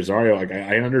like Eddie Rosario, like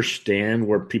I understand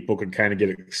where people could kind of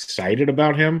get excited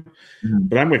about him, Mhm.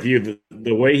 but I'm with you.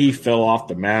 The way he fell off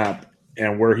the map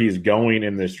and where he's going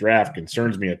in this draft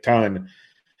concerns me a ton.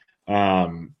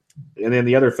 And then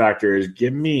the other factor is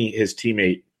give me his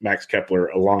teammate Max Kepler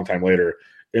a long time later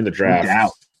in the No doubt.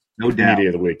 draft, No doubt. media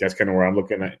of the week. That's kind of where I'm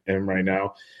looking at him right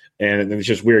now, and it's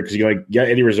just weird because you got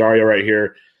Eddie Rosario right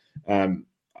here.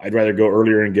 I'd rather go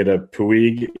earlier and get a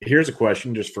Puig. Here's a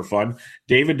question just for fun: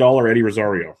 David Dahl or Eddie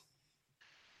Rosario?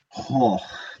 Oh,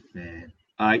 man.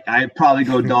 I'd probably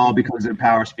go Dahl because of the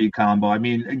power speed combo. I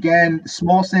mean, again,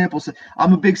 small samples.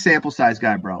 I'm a big sample size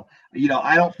guy, bro.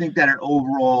 I don't think that Yeah, an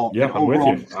I'm with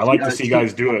overall you. I like to see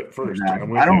guys do season, it first. I'm I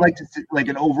with don't you. like to see, like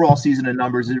an overall season of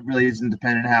numbers. It really isn't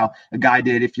dependent on how a guy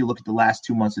did. If you look at the last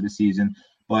 2 months of the season,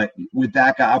 but with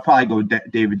that guy, I'll probably go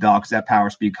David Dahl because that power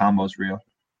speed combo is real.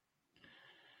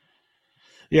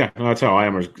 Yeah, no, that's how I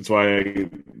am. That's why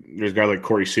there's a guy like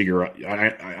Corey Seager.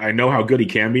 I know how good he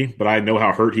can be, but I know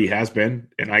how hurt he has been,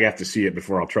 and I have to see it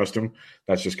before I'll trust him.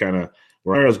 That's just kind of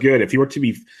where I was good. If he were to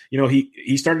be,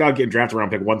 he started out getting drafted around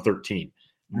pick 113.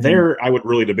 Mhm. There, I would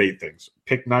really debate things.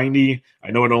 Pick 90,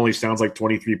 I know it only sounds like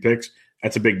 23 picks.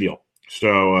 That's a big deal.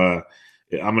 So I'm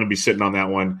going to be sitting on that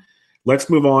one. Let's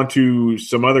move on to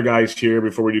some other guys here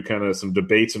before we do kind of some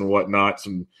debates and whatnot,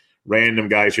 some random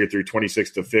guys here through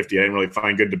 26 to 50. I didn't really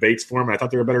find good debates for them. I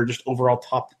thought they were better just overall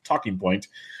top talking point.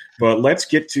 But let's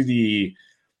get to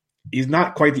he's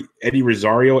not quite the Eddie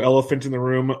Rosario elephant in the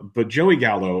room, but Joey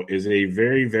Gallo is a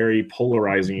very, very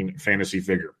polarizing fantasy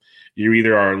figure. You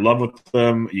either are in love with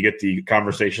them, you get the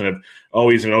conversation of, oh,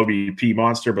 he's an OBP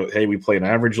monster, but hey, we play an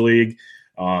average league.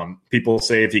 People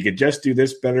say if he could just do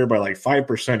this better by like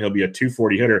 5%, he'll be a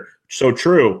 240 hitter. So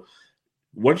true.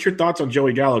 What's your thoughts on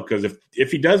Joey Gallo? Because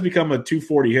if he does become a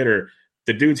 240 hitter,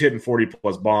 the dude's hitting 40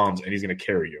 plus bombs and he's going to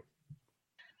carry you.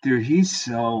 Dude,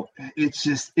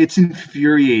 it's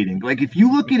infuriating. Like if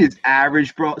you look at his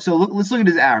average, bro. So let's look at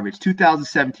his average.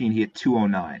 2017, he hit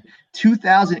 209.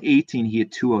 2018, he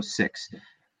hit 206.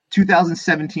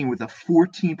 2017 with a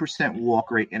 14% walk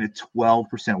rate and a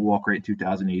 12% walk rate in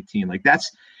 2018. Like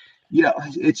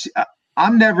it's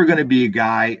I'm never going to be a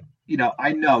guy,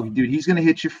 I know, dude, he's going to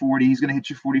hit you 40, he's going to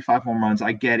hit you 45 home runs.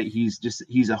 I get it.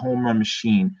 He's a home run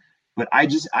machine. But I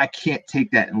can't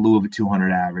take that in lieu of a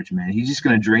 200 average, man. He's just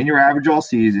going to drain your average all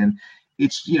season.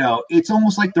 It's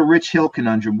almost like the Rich Hill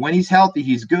conundrum. When he's healthy,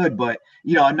 he's good. But,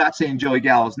 I'm not saying Joey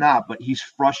Gallo's not, but he's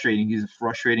frustrating. He's a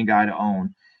frustrating guy to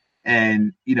own.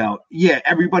 And, yeah,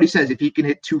 everybody says if he can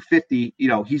hit 250,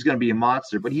 he's going to be a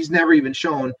monster. But he's never even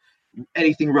shown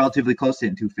anything relatively close to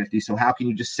hitting 250. So how can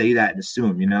you just say that and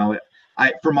assume,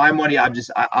 for my money, I'm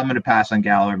going to pass on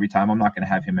Gallo every time. I'm not going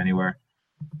to have him anywhere.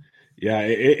 Yeah,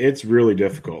 it's really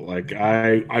difficult. Like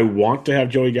I want to have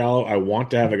Joey Gallo. I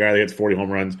want to have a guy that hits 40 home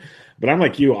runs, but I'm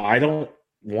like you. I don't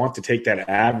want to take that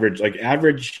average. Like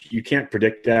average, you can't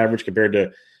predict the average compared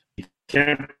to you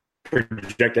can't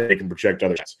project that they can project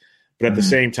other guys. But at the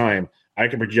same time, I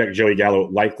can project Joey Gallo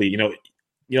likely.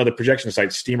 The projection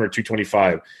site Steamer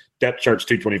 225, depth charts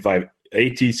 225,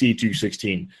 ATC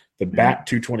 216, the bat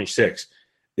 226.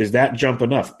 Is that jump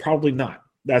enough? Probably not.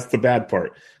 That's the bad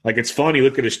part. Like it's funny.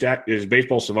 Look at his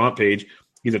baseball savant page.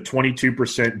 He's a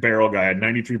 22% barrel guy, a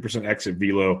 93% exit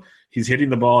velo. He's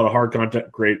hitting the ball at a hard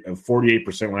contact rate of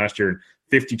 48% last year and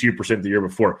 52% the year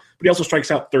before. But he also strikes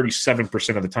out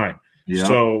 37% of the time. Yeah.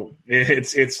 So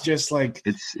it's just like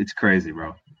it's crazy,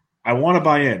 bro. I want to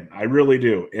buy in. I really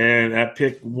do. And at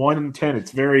pick 1 and 10,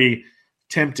 it's very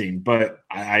tempting, but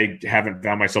I haven't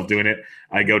found myself doing it.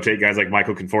 I go take guys like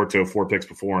Michael Conforto 4 picks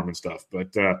before him and stuff.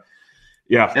 But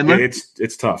yeah,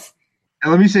 it's tough.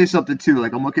 And let me say something too.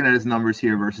 Like I'm looking at his numbers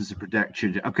here versus the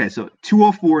projection. Okay, so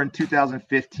 204 in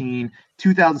 2015,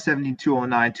 2017,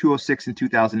 209, 206 in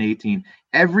 2018.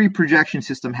 Every projection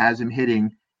system has him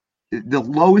hitting. The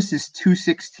lowest is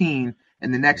 216,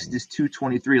 and the next is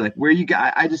 223. Like where you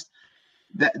got,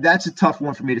 that's a tough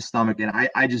one for me to stomach, and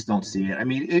I just don't see it. I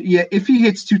mean, if he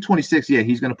hits 226, yeah,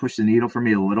 he's going to push the needle for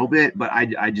me a little bit, but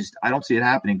I don't see it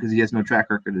happening because he has no track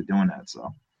record of doing that.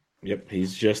 So. Yep,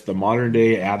 he's just the modern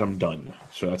day Adam Dunn.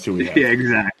 So that's who we have. Yeah,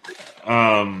 exactly.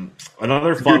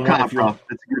 Another fun one. That's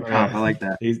a good comp. I like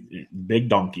that. He's big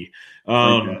donkey.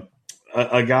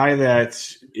 A guy that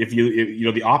if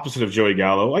the opposite of Joey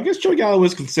Gallo. I guess Joey Gallo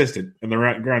is consistent in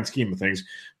the grand scheme of things,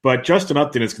 but Justin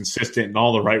Upton is consistent in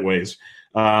all the right ways.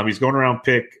 He's going around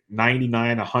pick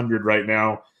 99, 100 right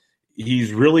now.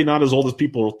 He's really not as old as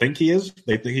people think he is.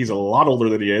 They think he's a lot older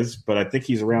than he is, but I think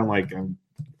he's around like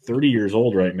 30 years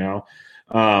old right now.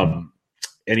 And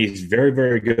he's very,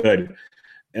 very good.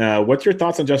 What's your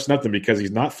thoughts on Justin Upton? Because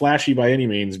he's not flashy by any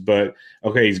means, but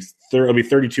okay, he'll be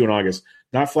 32 in August.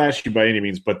 Not flashy by any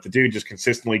means, but the dude just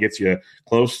consistently gets you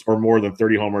close or more than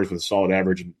 30 homers with a solid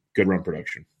average and good run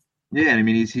production. Yeah, I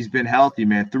mean he's been healthy,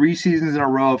 man. 3 seasons in a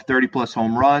row of 30+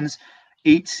 home runs,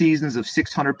 8 seasons of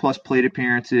 600+ plate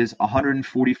appearances,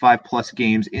 145+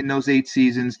 games in those 8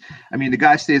 seasons. I mean the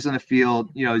guy stays on the field.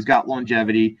 He's got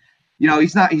longevity.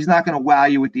 He's not going to wow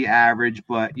you with the average,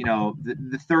 but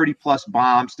the 30+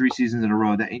 bombs 3 seasons in a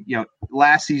row. That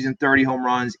last season 30 home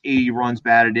runs, 80 runs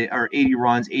batted in, or 80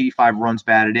 runs, 85 runs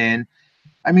batted in.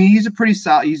 I mean, he's a pretty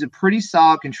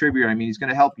solid contributor. I mean, he's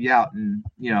going to help you out in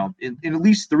at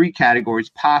least 3 categories,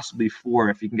 possibly 4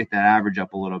 if you can get that average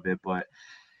up a little bit. But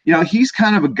he's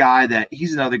kind of a guy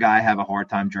he's another guy I have a hard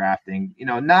time drafting.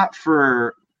 Not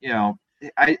for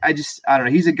I don't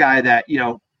know. He's a guy that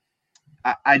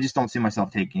I just don't see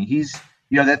myself taking. He's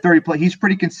that 30+. He's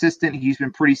pretty consistent. He's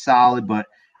been pretty solid, but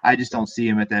I just don't see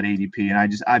him at that ADP,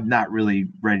 and I'm not really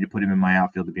ready to put him in my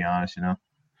outfield, to be honest.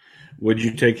 Would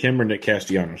you take him or Nick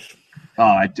Castellanos?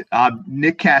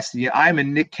 Nick Castellanos. I'm a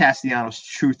Nick Castellanos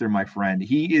truther, my friend.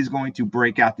 He is going to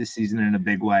break out this season in a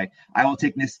big way. I will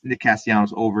take Nick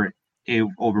Castellanos over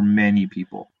many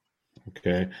people.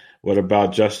 Okay. What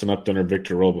about Justin Upton or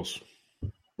Victor Robles?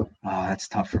 Oh, that's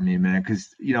tough for me, man.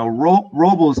 Because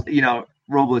Robles,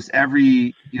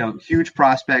 every huge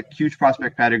prospect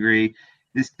pedigree.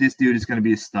 This dude is going to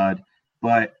be a stud,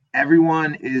 but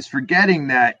everyone is forgetting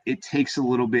that it takes a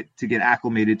little bit to get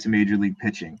acclimated to major league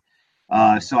pitching.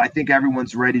 So I think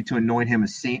everyone's ready to anoint him a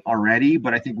saint already,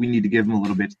 but I think we need to give him a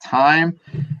little bit of time.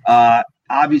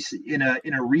 Obviously, in a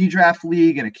redraft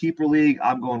league, in a keeper league,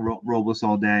 I'm going Robles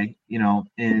all day.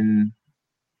 In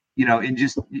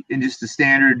just a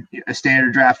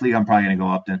standard draft league, I'm probably going to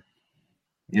go Upton.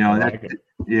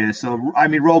 Yeah. So I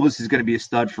mean, Robles is going to be a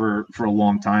stud for a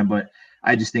long time, but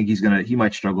I just think he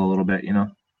might struggle a little bit.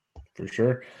 For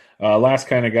sure. Last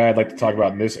kind of guy I'd like to talk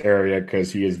about in this area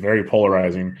because he is very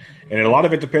polarizing, and a lot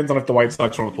of it depends on if the White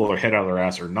Sox want to pull their head out of their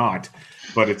ass or not.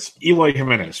 But it's Eloy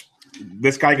Jimenez.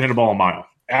 This guy can hit a ball a mile,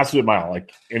 absolute mile,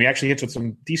 and he actually hits with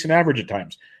some decent average at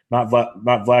times. Not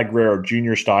Vlad Guerrero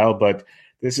Jr. style, but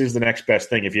this is the next best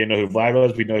thing. If you didn't know who Vlad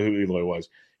was, we know who Eloy was.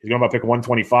 He's going to pick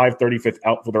 125, 35th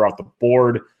outfielder off the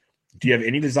board. Do you have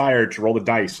any desire to roll the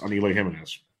dice on Eloy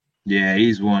Jimenez? Yeah,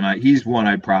 he's one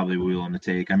I'd probably be willing to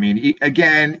take. I mean,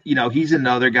 he's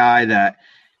another guy that,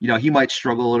 he might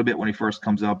struggle a little bit when he first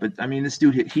comes up. But, I mean, this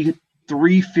dude, he hit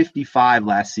 355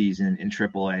 last season in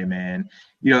AAA, man.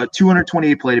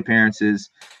 228 plate appearances.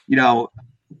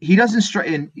 He doesn't strike,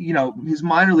 and, his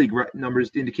minor league numbers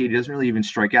indicate he doesn't really even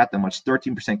strike out that much.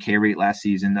 13% K rate last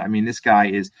season. I mean, this guy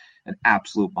is an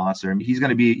absolute monster. I mean, he's going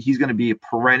to be a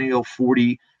perennial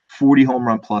 40 home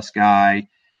run plus guy.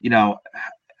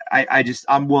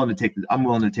 I'm willing to take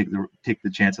the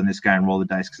chance on this guy and roll the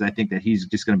dice because I think that he's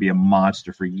just going to be a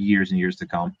monster for years and years to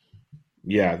come.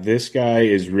 Yeah, this guy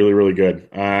is really, really good.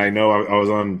 I know I was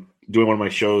on doing one of my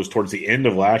shows towards the end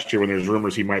of last year when there's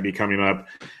rumors he might be coming up,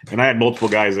 and I had multiple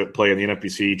guys that play in the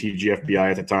NFBC, TGFBI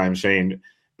at the time saying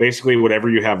basically whatever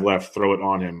you have left, throw it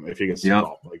on him if he gets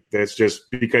involved. That's just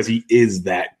because he is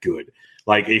that good.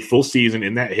 A full season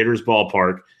in that hitter's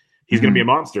ballpark. He's going to be a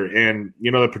monster. And,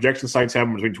 the projection sites have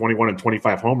him between 21 and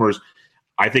 25 homers.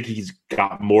 I think he's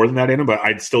got more than that in him, but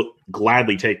I'd still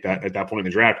gladly take that at that point in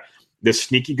the draft. The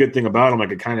sneaky good thing about him,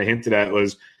 like I kind of hinted at,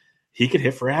 was he could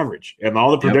hit for average. And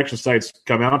all the projection sites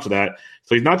come out to that.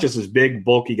 So he's not just this big,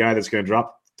 bulky guy that's going to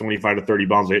drop 25 to 30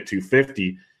 bombs and hit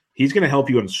 250. He's going to help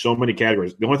you in so many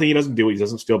categories. The only thing he doesn't do, he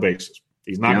doesn't steal bases.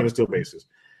 He's not going to steal bases.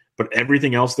 But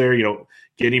everything else there,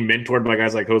 getting mentored by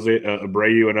guys like Jose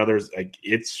Abreu and others,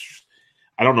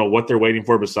 I don't know what they're waiting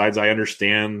for besides I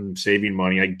understand saving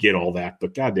money. I get all that.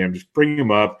 But goddamn, just bring him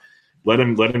up. Let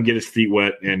him get his feet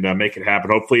wet and make it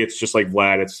happen. Hopefully it's just like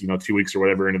Vlad. It's 2 weeks or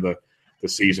whatever into the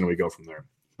season we go from there.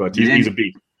 But he's a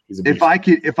beast. He's a beast.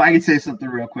 If I could say something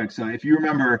real quick. So if you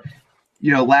remember,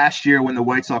 last year when the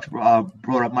White Sox brought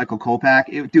up Michael Kopech,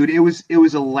 it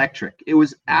was electric. It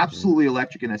was absolutely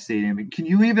electric in that stadium. Can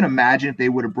you even imagine if they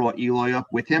would have brought Eloy up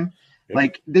with him?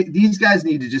 These guys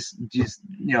need to just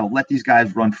let these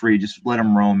guys run free. Just let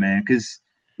them roam, man. Because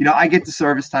I get the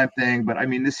service time thing, but I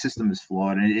mean this system is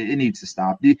flawed and it needs to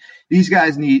stop. These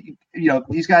guys need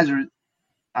these guys are.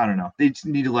 I don't know. They just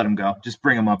need to let him go. Just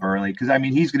bring him up early because I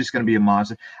mean he's just going to be a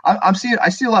monster. I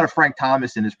see a lot of Frank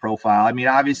Thomas in his profile. I mean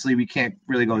obviously we can't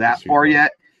really go that far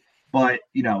yet, but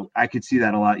I could see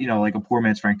that a lot. Like a poor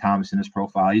man's Frank Thomas in his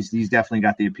profile. He's definitely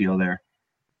got the appeal there.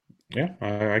 Yeah,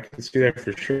 I can see that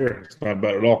for sure. It's not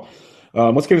bad at all.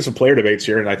 Let's get into some player debates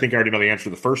here, and I think I already know the answer to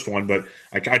the first one, but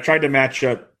I tried to match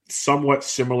up somewhat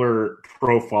similar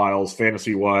profiles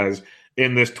fantasy-wise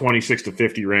in this 26 to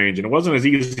 50 range, and it wasn't as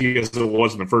easy as it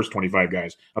was in the first 25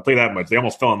 guys. I'll tell you that much. They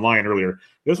almost fell in line earlier.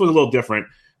 This was a little different,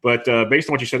 but based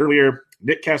on what you said earlier,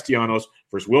 Nick Castellanos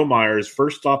versus Will Myers.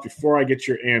 First off, before I get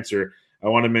your answer, I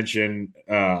want to mention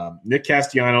Nick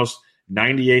Castellanos,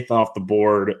 98th off the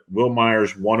board. Will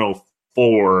Myers,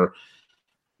 104.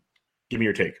 Give me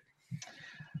your take.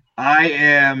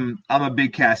 I'm a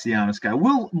big Castellanos guy.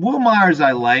 Will Myers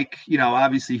I like.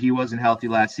 Obviously he wasn't healthy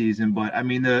last season, but I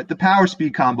mean the power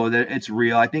speed combo, that it's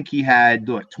real. I think he had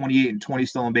 28 and 20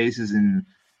 stolen bases in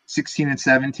 16 and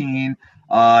 17.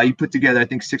 He put together I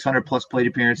think 600 plus plate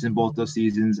appearances in both those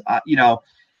seasons.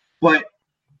 But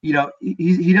he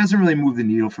doesn't really move the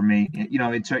needle for me.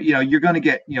 You're going to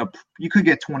get, you could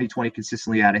get 20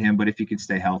 consistently out of him, but if he can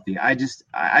stay healthy, I just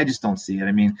don't see it.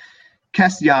 I mean,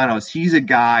 Castellanos, he's a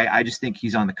guy, I just think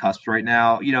he's on the cusp right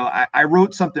now. I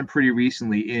wrote something pretty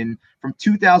recently from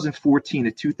 2014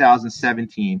 to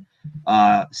 2017,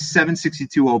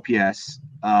 762 OPS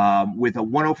with a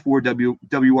 104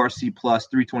 WRC plus,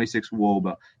 326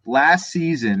 WOBA. Last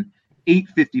season,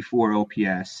 854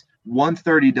 OPS.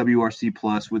 130 WRC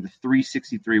plus with a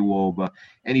 363 WOBA.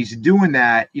 And he's doing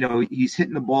that, he's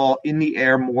hitting the ball in the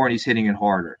air more and he's hitting it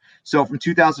harder. So from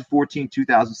 2014,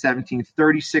 2017,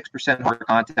 36% hard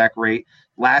contact rate.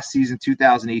 Last season,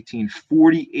 2018,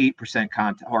 48%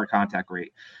 hard contact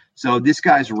rate. So this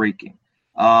guy's raking.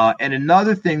 And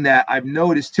another thing that I've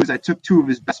noticed too is I took two of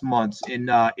his best months in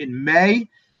May.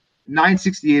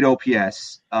 968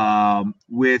 OPS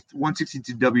with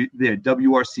 162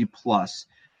 WRC plus.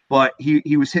 But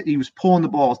he was pulling the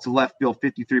balls to left field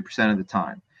 53% of the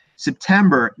time.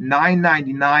 September,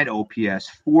 999 OPS,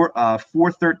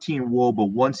 413 WOBA,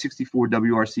 164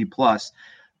 WRC plus,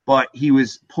 but he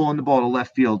was pulling the ball to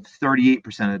left field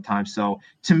 38% of the time. So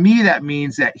to me, that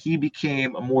means that he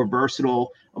became a more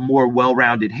versatile, a more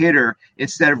well-rounded hitter.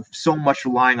 Instead of so much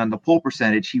relying on the pull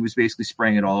percentage, he was basically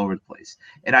spraying it all over the place.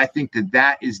 And I think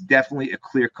that is definitely a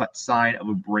clear-cut sign of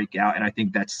a breakout, and I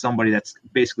think that's somebody that's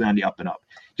basically on the up and up.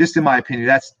 Just in my opinion,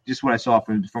 that's just what I saw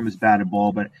from his batted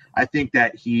ball. But I think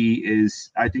that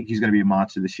he's going to be a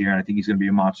monster this year, and I think he's going to be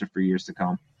a monster for years to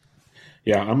come.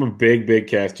 Yeah, I'm a big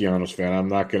Castellanos fan. I'm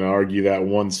not going to argue that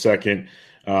 1 second.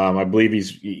 I believe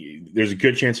there's a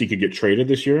good chance he could get traded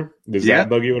this year. Does that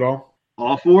bug you at all?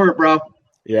 All for it, bro.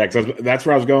 Yeah, because that's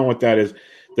where I was going with that. Is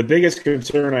the biggest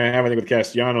concern I have, I think, with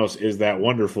Castellanos is that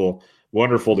wonderful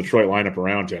Detroit lineup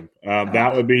around him.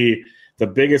 That would be the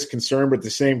biggest concern, but at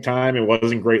the same time, it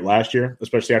wasn't great last year,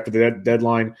 especially after the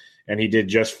deadline, and he did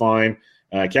just fine.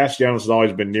 Castellanos has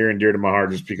always been near and dear to my heart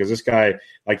just because this guy,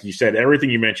 like you said, everything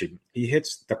you mentioned, he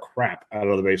hits the crap out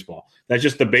of the baseball. That's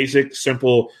just the basic,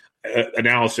 simple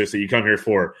analysis that you come here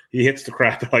for. He hits the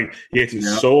crap, like he hits it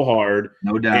so hard.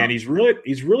 No doubt. And he's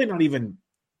really not even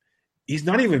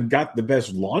got the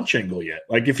best launch angle yet.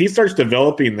 Like if he starts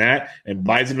developing that and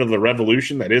buys into the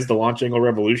revolution that is the launch angle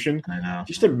revolution, I know.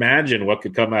 Just imagine what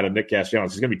could come out of Nick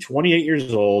Castellanos. He's going to be 28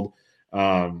 years old.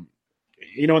 And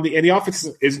the offense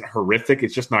isn't horrific.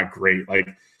 It's just not great. Like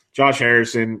Josh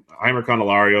Harrison, Heimer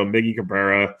Candelario, Miggy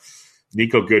Cabrera,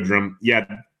 Nico Goodrum. Yeah,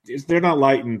 they're not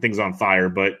lighting things on fire,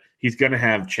 but he's going to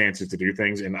have chances to do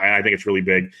things, and I think it's really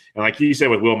big. And like you said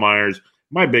with Will Myers,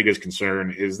 my biggest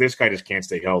concern is this guy just can't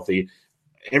stay healthy.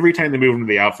 Every time they move him to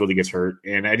the outfield, he gets hurt,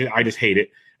 and I just hate it.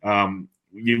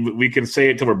 We can say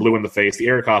it till we're blue in the face. The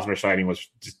Eric Hosmer sighting was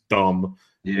just dumb.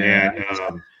 Yeah.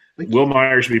 And Will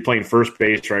Myers should be playing first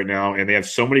base right now, and they have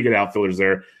so many good outfielders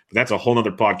there. But that's a whole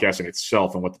other podcast in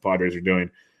itself on what the Padres are doing.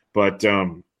 But,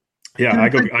 I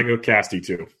go Casty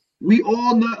too. We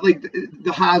all know, like,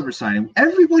 the Hosmer signing.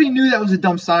 Everybody knew that was a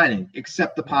dumb signing,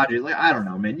 except the Padres. Like, I don't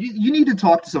know, man. You need to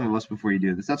talk to some of us before you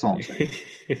do this. That's all I'm saying.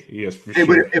 Yes, for sure.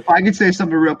 But if I could say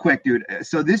something real quick, dude.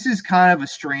 So this is kind of a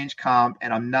strange comp,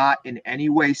 and I'm not in any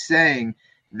way saying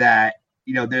that,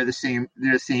 they're the same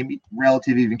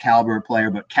relative even caliber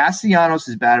player. But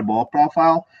Castellanos' batted ball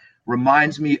profile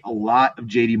reminds me a lot of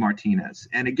JD Martinez.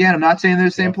 And again, I'm not saying they're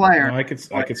the same player. No, I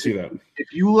could see that.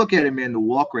 If you look at him, man, the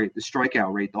walk rate, the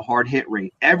strikeout rate, the hard hit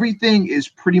rate, everything is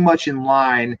pretty much in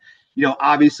line.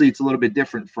 Obviously it's a little bit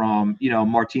different from,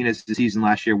 Martinez's season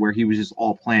last year where he was just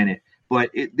all planet. But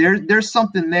there's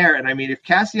something there. And I mean, if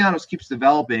Castellanos keeps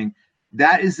developing,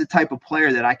 that is the type of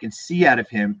player that I can see out of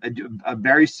him, a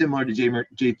very similar to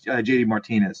JD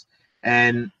Martinez.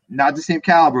 And not the same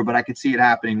caliber, but I could see it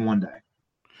happening one day.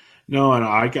 No, and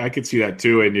I could see that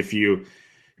too. And if you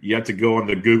have to go on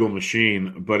the Google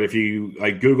machine, but if you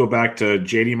Google back to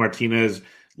JD Martinez,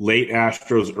 late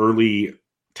Astros, early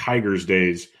Tigers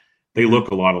days, they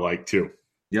look a lot alike too.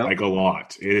 Yep. Like a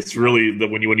lot. It's really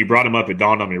when you brought him up, it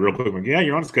dawned on me real quick. I'm like, yeah,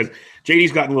 you're honest, because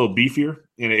JD's gotten a little beefier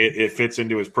and it fits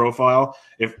into his profile.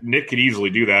 If Nick could easily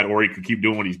do that, or he could keep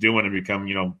doing what he's doing and become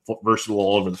versatile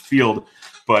all over the field.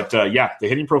 But yeah, the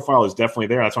hitting profile is definitely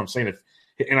there. That's what I'm saying.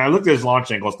 And I looked at his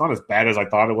launch angle. It's not as bad as I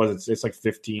thought it was. It's like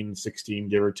 15, 16,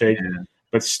 give or take. Yeah.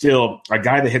 But still, a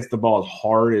guy that hits the ball as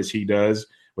hard as he does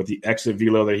with the exit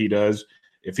velo that he does,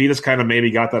 if he just kind of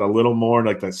maybe got that a little more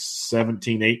like the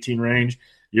 17, 18 range.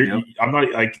 I'm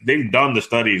not like they've done the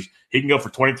studies. He can go for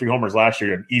 23 homers last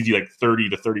year, an easy like 30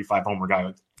 to 35 homer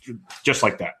guy, just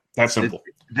like that. That's simple.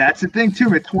 That's the thing too.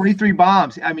 With 23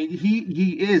 bombs, I mean,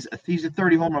 he's a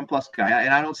 30 home run plus guy,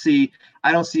 and I don't see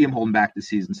him holding back this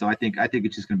season. So I think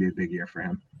it's just going to be a big year for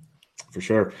him. For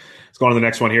sure. Let's go on to the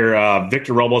next one here.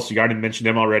 Victor Robles, you already mentioned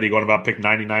him already, going about pick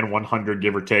 99, 100,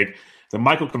 give or take. Then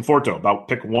Michael Conforto, about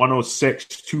pick 106.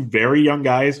 Two very young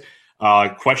guys.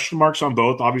 Question marks on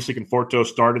both. Obviously, Conforto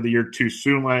started the year too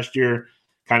soon last year.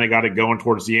 Kind of got it going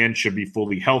towards the end. Should be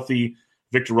fully healthy.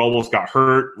 Victor Robles got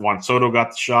hurt. Juan Soto got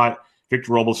the shot.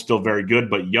 Victor Robles still very good,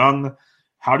 but young.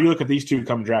 How do you look at these two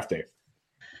come draft day?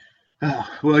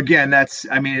 Well, again,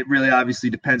 it really obviously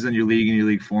depends on your league and your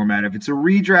league format. If it's a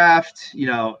redraft,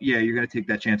 yeah, you're going to take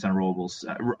that chance on Robles.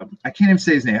 I can't even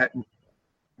say his name.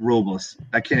 Robles.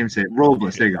 I can't even say it.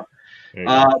 Robles. There you go.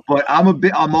 But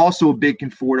I'm also a big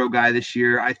Conforto guy this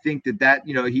year. I think that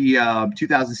he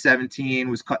 2017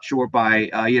 was cut short by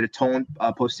he had a torn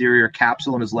posterior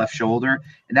capsule in his left shoulder,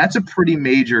 and that's a pretty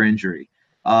major injury.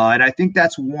 And I think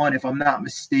that's one, if I'm not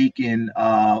mistaken.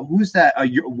 Who's that?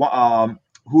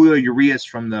 Julio Urias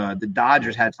from the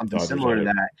Dodgers had something similar to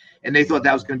that, and they thought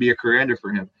that was going to be a career ender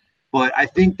for him. But I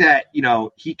think that,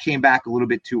 he came back a little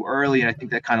bit too early, and I think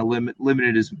that kind of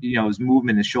limited his, his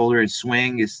movement, his shoulder, his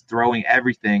swing, his throwing,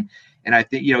 everything. And I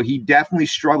think, he definitely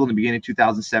struggled in the beginning of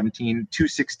 2017,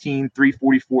 216,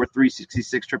 344,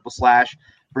 366 triple slash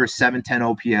for a 710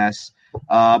 OPS.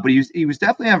 But he was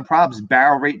definitely having problems. His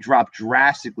barrel rate dropped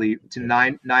drastically to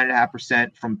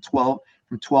 9.5% from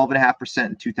 12.5%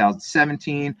 in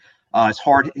 2017.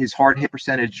 His hard hit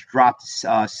percentage dropped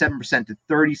 7% to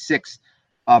 36%.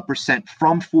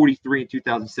 From 43 in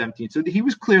 2017. So he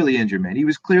was clearly injured, man. He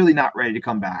was clearly not ready to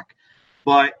come back.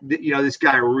 But, this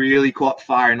guy really caught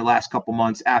fire in the last couple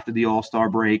months after the All-Star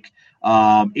break.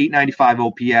 895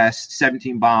 OPS,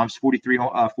 17 bombs, 43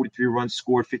 runs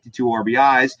scored, 52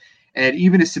 RBIs. And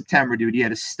even in September, dude, he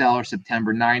had a stellar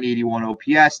September, 981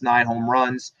 OPS, 9 home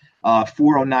runs,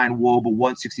 409 WOBA,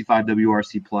 165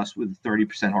 WRC plus with a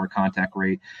 30% hard contact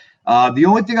rate. The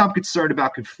only thing I'm concerned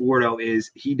about Conforto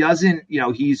is he doesn't,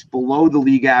 he's below the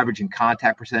league average in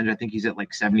contact percentage. I think he's at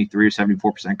like 73 or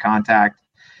 74% contact,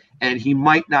 and he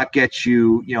might not get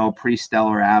you, a pretty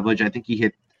stellar average. I think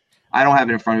I don't have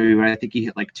it in front of me, but I think he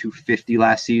hit like 250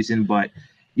 last season. But,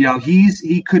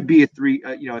 he could be a three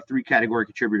category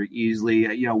contributor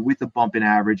easily, with a bump in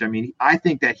average. I mean, I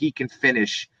think that he can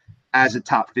finish as a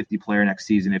top 50 player next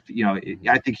season.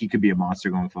 I think he could be a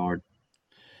monster going forward.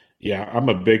 Yeah, I'm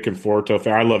a big Conforto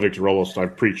fan. I love Victor Robles.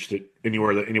 I've preached it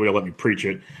anywhere that anybody will let me preach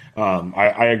it.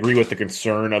 I agree with the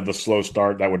concern of the slow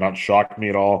start. That would not shock me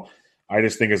at all. I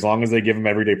just think as long as they give him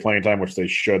everyday playing time, which they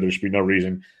should, there should be no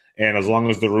reason. And as long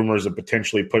as the rumors of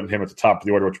potentially putting him at the top of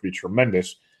the order, which would be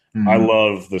tremendous, I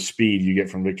love the speed you get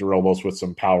from Victor Robles with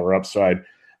some power upside.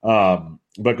 But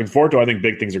Conforto, I think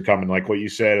big things are coming. Like what you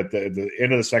said at the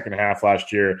end of the second half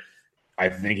last year, I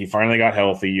think he finally got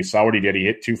healthy. You saw what he did. He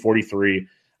hit 243.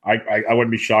 I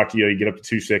wouldn't be shocked, you get up to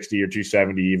 260 or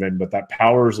 270 even, but that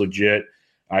power is legit.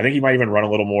 I think he might even run a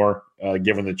little more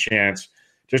given the chance.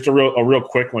 Just a real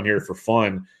quick one here for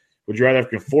fun. Would you rather have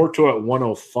Conforto at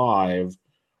 105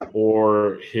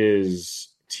 or his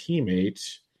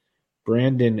teammate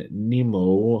Brandon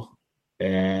Nimmo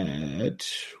at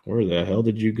where the hell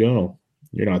did you go?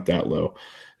 You're not that low.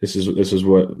 This is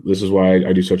why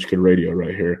I do such good radio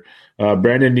right here.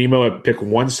 Brandon Nimmo at pick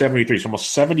 173, so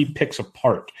almost 70 picks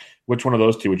apart. Which one of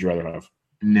those two would you rather have?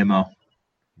 Nimmo.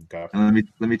 Okay. And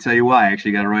let me tell you why. I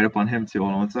actually got to write up on him too.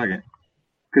 Hold on 1 second.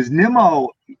 Because Nimmo,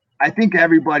 I think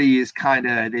everybody is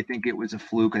they think it was a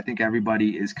fluke. I think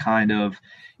everybody is kind of,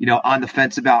 on the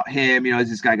fence about him. Is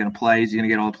this guy going to play? Is he going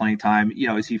to get all the playing time?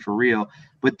 Is he for real?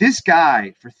 But this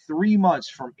guy, for 3 months,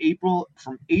 from April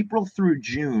through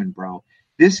June, bro,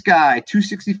 this guy,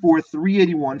 264,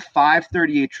 381,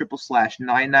 538 triple slash,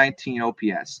 919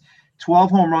 OPS,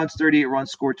 12 home runs, 38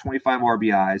 runs scored, 25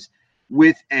 RBIs,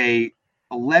 with a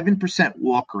 11%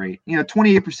 walk rate,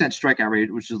 28% strikeout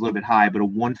rate, which is a little bit high, but a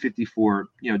 154,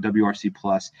 WRC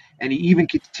plus. And he even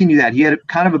continued that. He had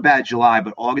kind of a bad July,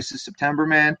 but August to September,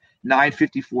 man,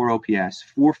 954 OPS,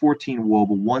 414 WOBA,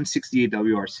 168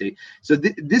 WRC. So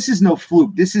this is no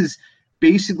fluke. This is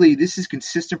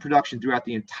consistent production throughout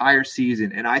the entire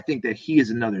season, and I think that he is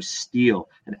another steal,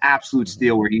 an absolute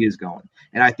steal where he is going.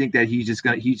 And I think that he's just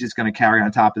gonna carry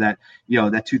on top of that.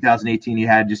 That 2018 he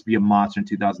had just be a monster in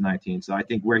 2019. So I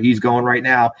think where he's going right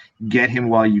now, get him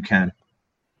while you can.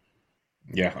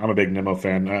 Yeah, I'm a big Nimmo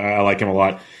fan. I like him a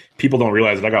lot. People don't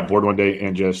realize that I got bored one day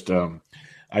and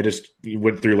I just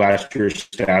went through last year's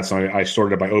stats and I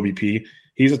sorted it by OBP.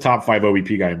 He's a top 5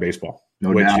 OBP guy in baseball.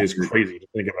 Which is crazy to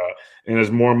think about. And as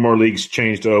more and more leagues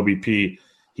change to OBP,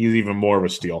 he's even more of a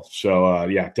steal. So,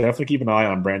 definitely keep an eye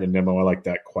on Brandon Nimmo. I like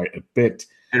that quite a bit.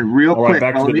 And real quick,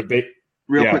 back to the debate.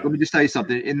 Quick, let me just tell you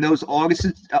something. In those August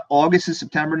and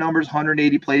September numbers,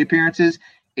 180 plate appearances,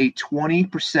 a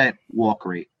 20% walk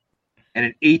rate and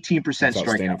an 18%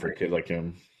 strikeout for a rate. kid like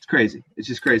him. It's crazy. It's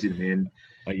just crazy to me. And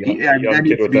a young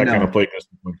kid with that kind of plate is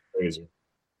crazy.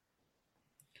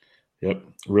 Yep.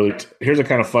 Really. Here's a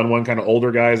kind of fun one, kind of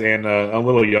older guys and a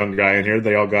little young guy in here.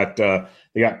 They all got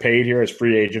paid here as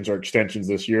free agents or extensions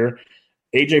this year.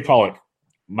 AJ Pollock,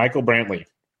 Michael Brantley,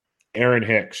 Aaron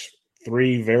Hicks,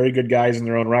 3 very good guys in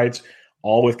their own rights,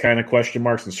 all with kind of question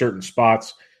marks in certain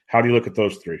spots. How do you look at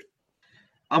those 3?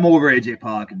 I'm over AJ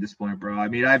Pollock at this point, bro. I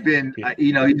mean,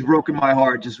 he's broken my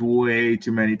heart just way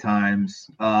too many times.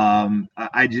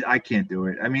 I can't do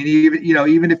it. I mean,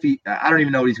 even if I don't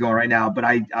even know what he's going right now, but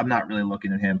I'm not really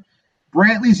looking at him.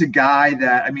 Brantley's a guy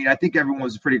that, I mean, I think everyone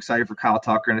was pretty excited for Kyle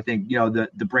Tucker. And I think, the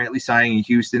Brantley signing in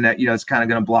Houston that, it's kind of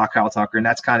going to block Kyle Tucker. And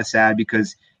that's kind of sad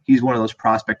because he's one of those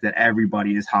prospects that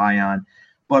everybody is high on.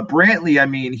 But Brantley, I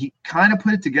mean, he kind of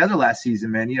put it together last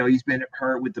season, man. He's been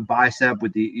hurt with the bicep,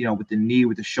 with the knee,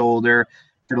 with the shoulder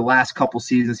for the last couple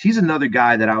seasons. He's another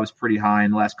guy that I was pretty high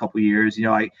in the last couple years.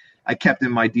 I kept him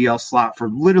in my DL slot for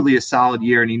literally a solid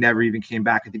year, and he never even came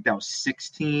back. I think that was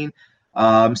 16.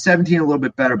 17 a little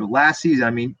bit better, but last season,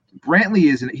 I mean,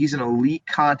 Brantley he's an elite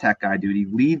contact guy, dude. He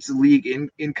leads the league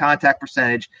in contact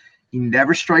percentage. He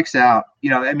never strikes out,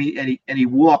 and he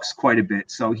walks quite a bit.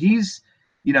 So he's,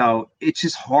 it's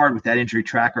just hard with that injury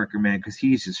track record, man, because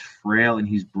he's just frail and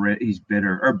he's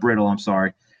brittle. I'm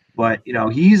sorry, but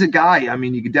he's a guy. I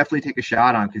mean, you could definitely take a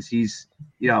shot on because he's,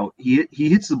 he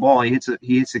hits the ball and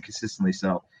he hits it consistently.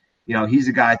 So, he's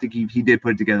a guy. I think he did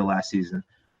put it together last season.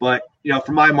 But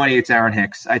for my money, it's Aaron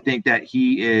Hicks. I think that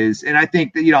he is, and I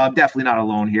think that I'm definitely not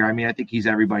alone here. I mean, I think he's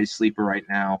everybody's sleeper right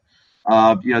now.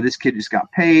 This kid just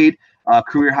got paid.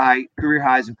 Career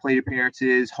highs in plate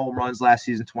appearances, home runs last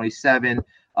season 27,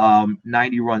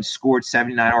 90 runs scored,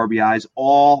 79 RBIs,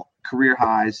 all career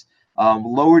highs.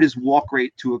 Lowered his walk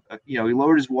rate to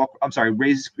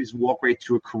raised his walk rate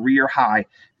to a career high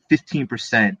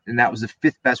 15%, and that was the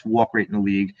 5th best walk rate in the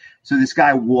league. So this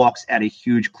guy walks at a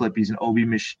huge clip. He's an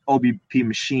OBP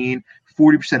machine,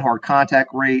 40% hard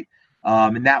contact rate.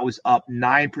 And that was up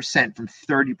 9% from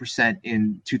 30%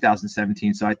 in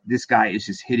 2017. So this guy is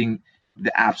just hitting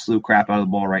the absolute crap out of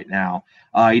the ball right now.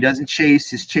 He doesn't chase.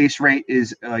 His chase rate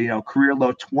is, career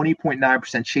low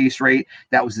 20.9% chase rate.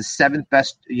 That was the 7th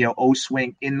best, O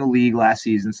swing in the league last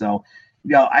season. So,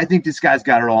 I think this guy's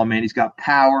got it all, man. He's got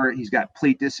power. He's got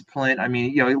plate discipline. I mean,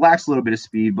 he lacks a little bit of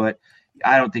speed, but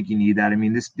I don't think you need that. I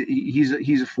mean, he's a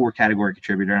 4-category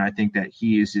contributor, and I think that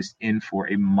he is just in for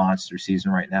a monster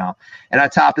season right now. And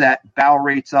on top of that, barrel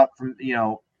rate's up from,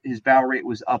 his barrel rate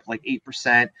was up like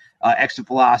 8%. Exit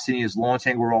velocity, his launch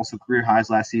angle were also career highs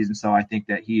last season. So I think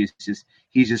that he's just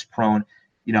prone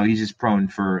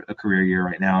for a career year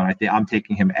right now. And I think I'm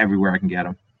taking him everywhere I can get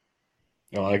him.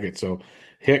 I like it. So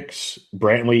Hicks,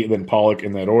 Brantley, then Pollock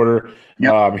in that order.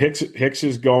 Yep. Hicks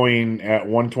is going at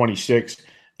 126.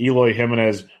 Eloy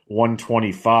Jimenez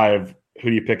 125. Who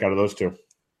do you pick out of those 2?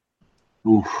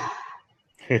 Oof.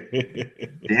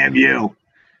 Damn you.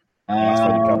 That's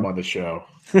why you come on the show.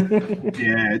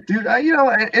 Yeah, dude.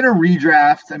 In a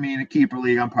redraft, I mean, a keeper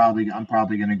league, I'm probably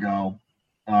gonna go.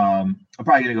 I'm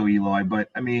probably gonna go Eloy, but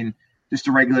I mean, just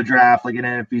a regular draft like an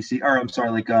NFBC, or I'm sorry,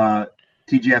 like a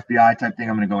TGFBI type thing.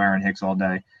 I'm gonna go Aaron Hicks all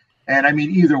day. And I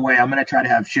mean, either way, I'm gonna try to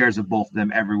have shares of both of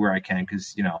them everywhere I can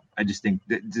because I just think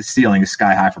the ceiling is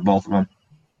sky high for both of them.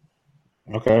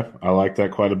 Okay, I like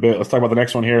that quite a bit. Let's talk about the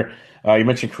next one here. You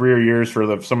mentioned career years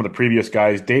for some of the previous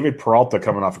guys. David Peralta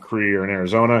coming off a career year in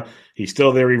Arizona. He's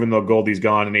still there even though Goldie's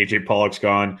gone and AJ Pollock's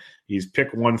gone. He's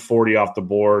picked 140 off the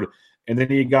board. And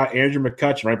then you got Andrew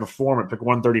McCutchen right before him at pick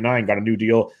 139, got a new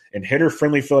deal in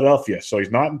hitter-friendly Philadelphia. So he's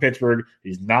not in Pittsburgh.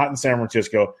 He's not in San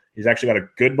Francisco. He's actually got a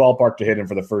good ballpark to hit in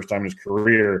for the first time in his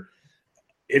career.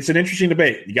 It's an interesting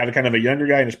debate. You got a kind of a younger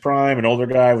guy in his prime, an older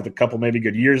guy with a couple maybe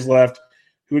good years left.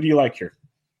 Who do you like here?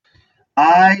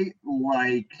 I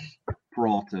like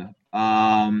Peralta.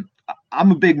 I'm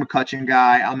a big McCutchen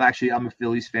guy. I'm a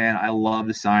Phillies fan. I love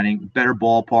the signing. Better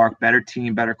ballpark, better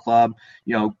team, better club.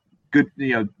 Good.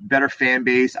 Better fan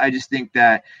base. I just think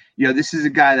that this is a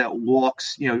guy that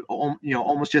walks.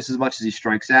 Almost just as much as he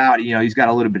strikes out. He's got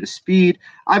a little bit of speed.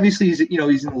 Obviously, he's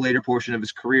in the later portion of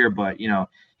his career, but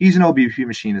he's an OBP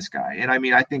machine. This guy, and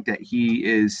I think that he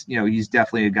is. He's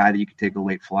definitely a guy that you could take a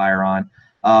late flyer on.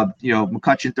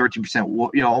 McCutchen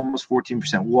 13%, almost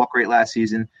 14% walk rate last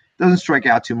season. Doesn't strike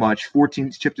out too much.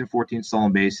 14 chipped in 14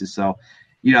 stolen bases. So,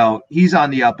 he's on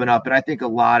the up and up. And I think a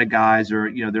lot of guys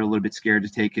are, they're a little bit scared to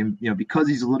take him, because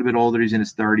he's a little bit older. He's in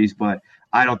his 30s, but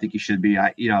I don't think he should be.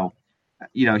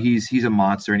 He's a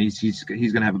monster, and he's going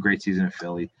to have a great season in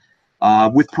Philly.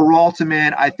 With Peralta,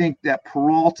 man, I think that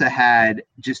Peralta had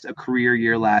just a career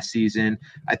year last season.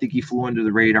 I think he flew under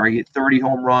the radar. He hit 30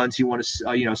 home runs. He won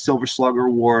a Silver Slugger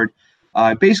award.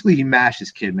 Basically, he mashed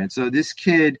this kid, man. So this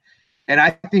kid, and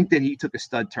I think that he took a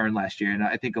stud turn last year. And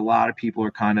I think a lot of people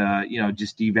are kind of,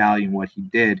 just devaluing what he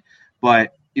did.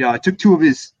 But it took two of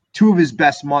his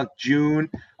best months, June,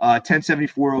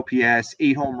 1074 OPS,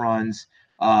 8 home runs.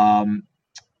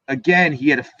 Again, he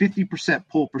had a 50%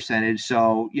 pull percentage,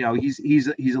 so he's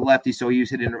a lefty, so he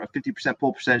was hitting a 50%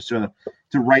 pull percentage to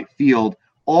right field.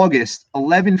 August,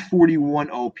 1141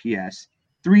 OPS,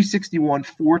 361,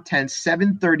 410,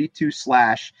 732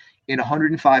 slash in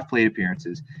 105 plate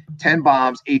appearances, 10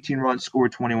 bombs, 18 runs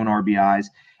scored, 21 RBIs.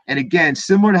 And again,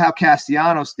 similar to how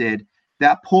Castellanos did,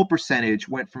 that pull percentage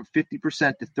went from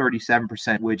 50% to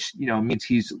 37%, which means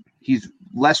he's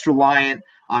less reliant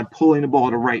on pulling the ball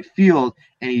to right field,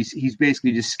 and he's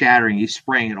basically just scattering, he's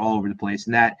spraying it all over the place.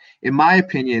 And that, in my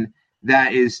opinion,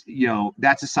 that is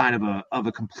that's a sign of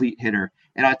a complete hitter.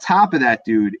 And on top of that,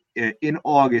 dude, in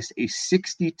August, a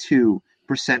 62%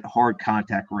 hard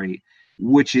contact rate,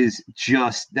 which is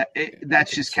just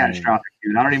that's just catastrophic,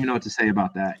 dude. I don't even know what to say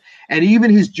about that. And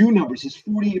even his June numbers, his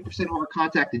 48% hard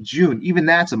contact in June, even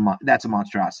that's a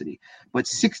monstrosity. But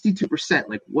 62%,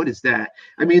 like, what is that?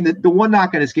 I mean, the one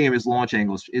knock on his game is launch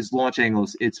angles.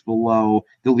 It's below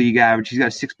the league average. He's got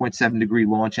a 6.7 degree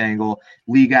launch angle.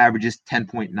 League average is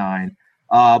 10.9.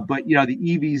 But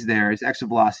the EV's there, his exit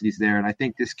velocity's there, and I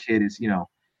think this kid is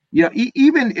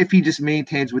even if he just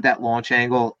maintains with that launch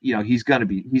angle, he's gonna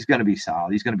be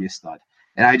solid. He's gonna be a stud.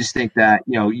 And I just think that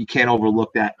you can't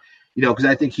overlook that, because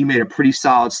I think he made a pretty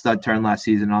solid stud turn last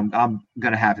season. I'm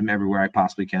gonna have him everywhere I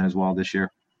possibly can as well this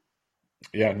year.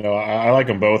 Yeah, no, I like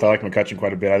them both. I like McCutchen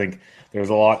quite a bit. I think there's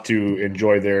a lot to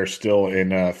enjoy there still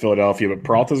in Philadelphia. But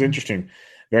Peralta's interesting,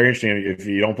 very interesting. If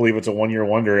you don't believe it's a one-year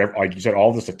wonder, like you said,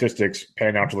 all the statistics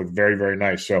pan out to look very, very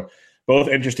nice. So both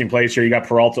interesting plays here. You got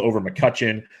Peralta over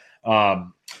McCutchen.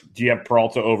 Do you have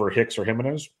Peralta over Hicks or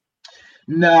Jimenez?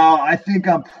 No, I think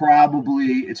it's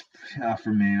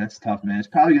for me. That's tough, man. It's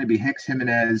probably going to be Hicks,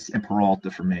 Jimenez, and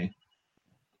Peralta for me.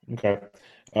 Okay.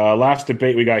 Last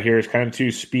debate we got here is kind of two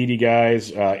speedy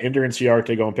guys. Ender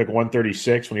Inciarte going pick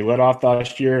 136. When he led off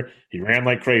last year, he ran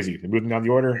like crazy. They moved him down the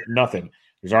order, nothing.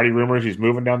 There's already rumors he's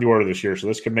moving down the order this year, so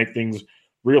this could make things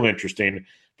real interesting.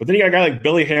 But then you got a guy like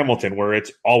Billy Hamilton, where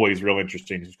it's always real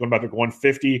interesting. He's going back pick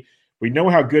 150. We know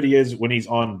how good he is when he's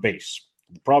on base.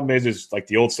 The problem is like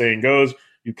the old saying goes,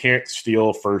 you can't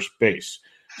steal first base.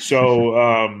 So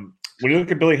when you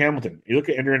look at Billy Hamilton, you look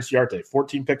at Ender Inciarte,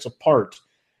 14 picks apart.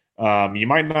 You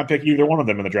might not pick either one of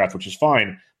them in the draft, which is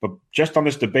fine. But just on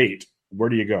this debate, where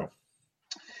do you go?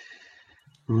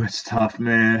 Ooh, it's tough,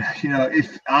 man.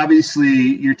 If obviously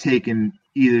you're taking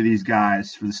either of these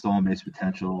guys for the stolen base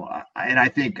potential, and I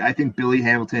think Billy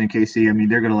Hamilton and KC, I mean,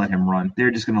 they're going to let him run.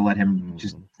 They're just going to let him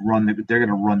just run. They're going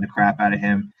to run the crap out of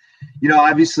him.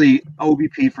 Obviously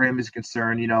OBP for him is a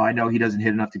concern. I know he doesn't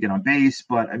hit enough to get on base,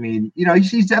 but I mean,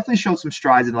 he's definitely showed some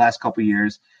strides in the last couple of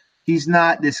years. He's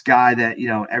not this guy that,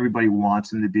 everybody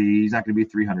wants him to be. He's not going to be a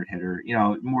 300 hitter,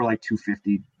 more like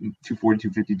 250, 240,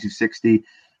 250, 260.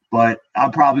 But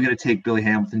I'm probably going to take Billy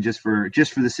Hamilton just for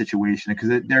the situation, because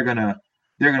they're gonna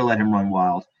let him run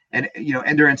wild. And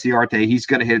Ender Inciarte, he's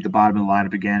going to hit at the bottom of the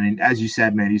lineup again. And as you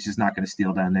said, man, he's just not going to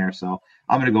steal down there. So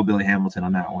I'm going to go Billy Hamilton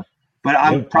on that one. But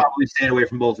I'm probably staying away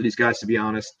from both of these guys, to be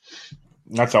honest.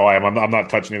 That's how I am. I'm not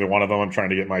touching either one of them. I'm trying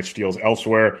to get my steals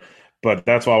elsewhere. But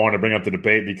that's why I want to bring up the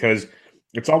debate, because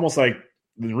it's almost like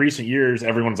in recent years,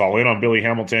 everyone's all in on Billy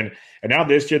Hamilton. And now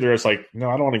this year, they're just like, no,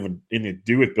 I don't even anything to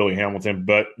do with Billy Hamilton.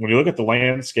 But when you look at the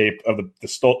landscape of the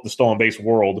stolen base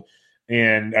world,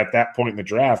 and at that point in the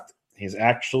draft, he's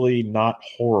actually not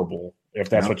horrible if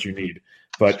that's what you need.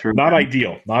 But not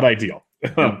ideal. Not ideal.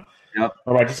 Yep.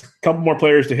 All right, just a couple more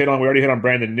players to hit on. We already hit on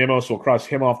Brandon Nimmo, so we'll cross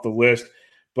him off the list.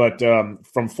 But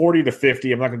from 40 to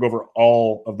 50, I'm not going to go over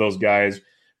all of those guys,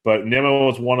 but Nimmo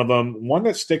is one of them. One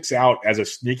that sticks out as a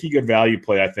sneaky good value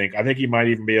play, I think. I think he might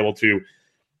even be able to,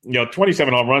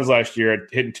 27 home runs last year,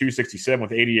 hitting 267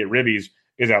 with 88 ribbies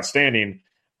is outstanding.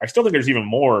 I still think there's even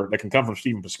more that can come from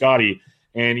Stephen Piscotty.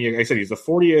 And like I said, he's the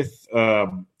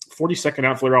 42nd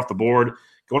outfielder off the board.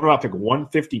 Going about pick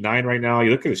 159 right now.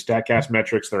 You look at his StatCast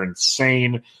metrics; they're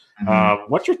insane.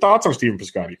 What's your thoughts on Stephen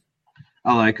Piscotty?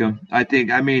 I like him. I think,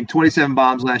 27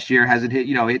 bombs last year, hasn't hit,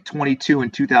 hit 22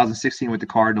 in 2016 with the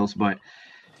Cardinals. But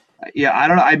yeah, I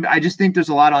don't know. I just think there's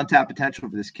a lot of untapped potential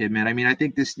for this kid, man. I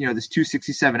think this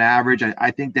 267 average,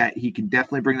 I think that he can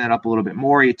definitely bring that up a little bit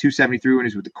more. He had 273 when he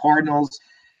was with the Cardinals.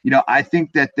 I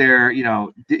think that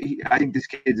I think this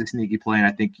kid's a sneaky play, and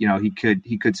I think,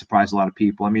 he could surprise a lot of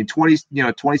people.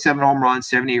 27 home runs,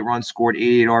 78 runs scored,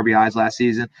 88 RBIs last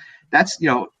season. That's,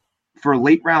 for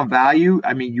late round value,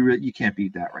 you can't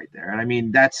beat that right there.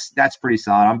 And that's pretty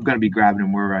solid. I'm going to be grabbing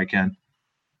him wherever I can.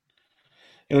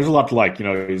 And there's a lot to like.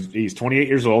 He's 28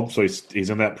 years old, so he's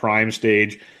in that prime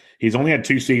stage. He's only had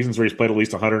 2 seasons where he's played at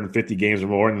least 150 games or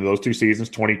more. And in those 2 seasons,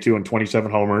 22 and 27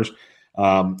 homers.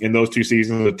 In those 2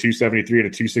 seasons, a 273 and a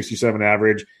 267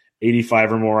 average,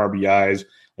 85 or more RBIs.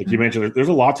 Like you mentioned, there's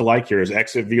a lot to like here. His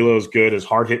exit velo is good. His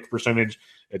hard hit percentage,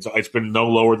 it's been no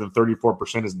lower than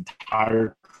 34% his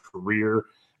entire career.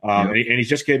 And he's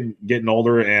just getting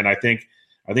older. And I think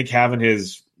having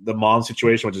the mom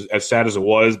situation, which is as sad as it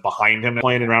was, behind him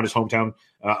playing around his hometown,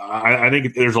 I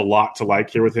think there's a lot to like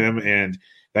here with him. And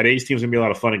that A's team's going to be a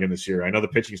lot of fun again this year. I know the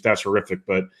pitching staff's horrific,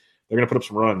 but they're going to put up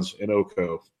some runs in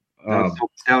Oko.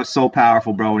 That was so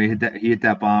powerful, bro. When he hit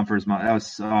that bomb for his mom, that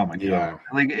was, oh my god! Yeah.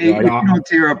 Like, if you don't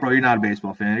tear up, bro, you're not a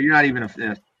baseball fan. You're not even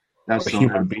that was a so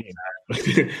human being.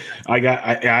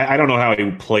 I don't know how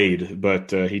he played, but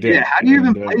he did. Yeah, how do you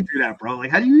even play through that, bro? Like,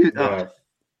 how do you?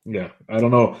 Yeah, I don't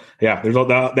know. Yeah, there's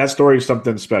that story is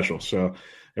something special. So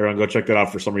everyone, go check that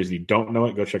out. For some reason you don't know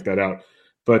it, go check that out.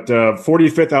 But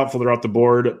 45th outfielder off the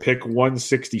board, pick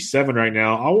 167 right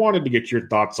now. I wanted to get your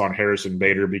thoughts on Harrison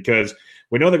Bader because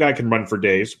we know the guy can run for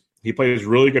days. He plays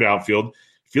really good outfield.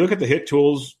 If you look at the hit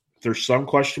tools, there's some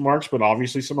question marks, but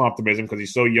obviously some optimism because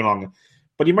he's so young.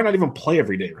 But he might not even play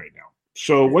every day right now.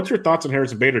 So what's your thoughts on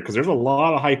Harrison Bader? Because there's a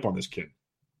lot of hype on this kid.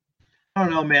 I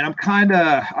don't know, man. I'm kind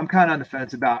of on the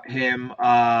fence about him.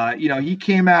 He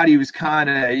came out. He was kind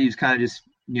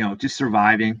of just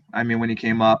surviving. When he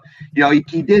came up,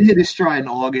 he did hit his stride in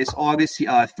August.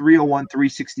 301,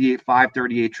 368,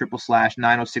 538, triple slash,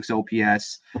 906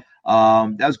 OPS.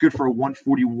 That was good for a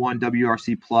 141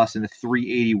 WRC plus and a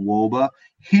 380 WOBA,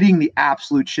 hitting the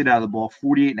absolute shit out of the ball,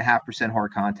 48.5%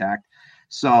 hard contact.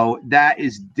 So that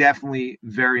is definitely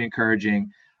very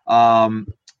encouraging.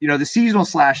 The seasonal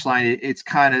slash line,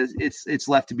 it's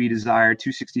left to be desired.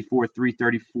 264,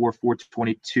 334,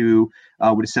 422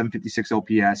 with a 756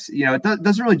 OPS. It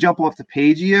doesn't really jump off the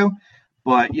page of you,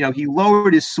 but he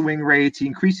lowered his swing rates, he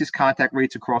increased his contact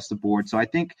rates across the board. So I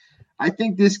think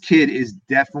this kid is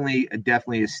definitely a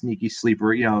sneaky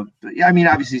sleeper.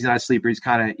 Obviously he's not a sleeper.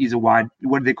 He's a wide,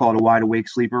 what do they call it, a wide awake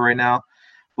sleeper right now.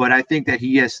 But I think that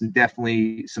he has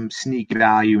definitely some sneak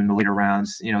value in the later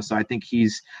rounds. So I think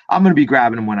I'm going to be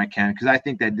grabbing him when I can because I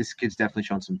think that this kid's definitely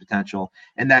shown some potential.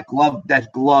 And that glove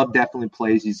definitely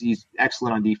plays. He's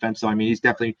excellent on defense. So he's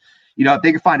definitely, if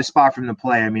they can find a spot for him to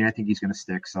play, I think he's going to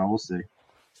stick. So we'll see.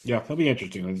 Yeah, that'll be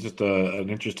interesting. It's just an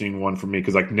interesting one for me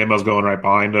because Nimmo's going right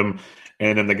behind him,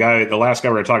 and then the last guy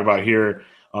we're going to talk about here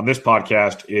on this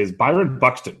podcast is Byron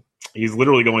Buxton. He's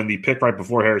literally going the pick right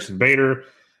before Harrison Bader.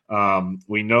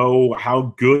 We know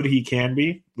how good he can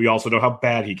be. We also know how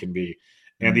bad he can be.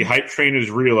 And the hype train is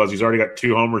real as he's already got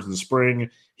 2 homers in the spring.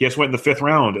 He just went in the 5th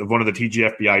round of one of the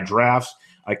TGFBI drafts.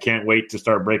 I can't wait to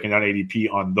start breaking down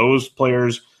ADP on those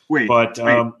players. Wait,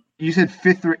 you said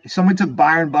 5th. Someone took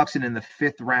Byron Buxton in the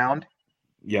 5th round?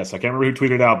 Yes, I can't remember who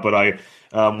tweeted out, but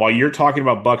while you're talking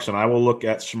about Buxton, I will look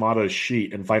at Shimada's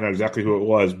sheet and find out exactly who it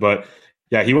was. But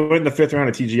yeah, he went in the 5th round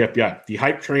of TGFBI. The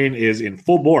hype train is in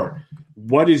full bore.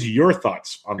 What is your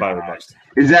thoughts on Byron Buxton?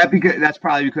 Is that because that's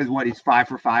probably because he's 5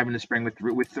 for 5 in the spring with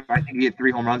I think he had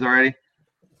 3 home runs already.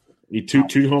 He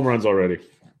two home runs already.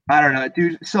 I don't know,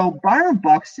 dude. So Byron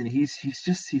Buxton, he's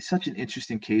such an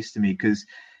interesting case to me because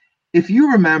if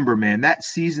you remember, man, that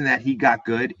season that he got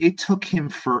good, it took him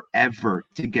forever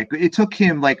to get good. It took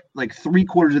him like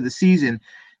 3/4 of the season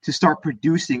to start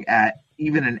producing at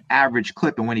even an average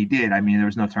clip. And when he did, I mean, there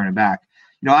was no turning back.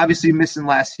 Obviously missing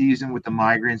last season with the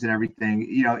migraines and everything,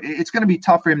 it's going to be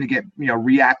tough for him to get,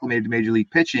 reacclimated to major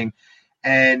league pitching.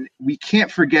 And we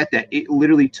can't forget that it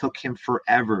literally took him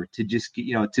forever to just,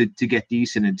 to get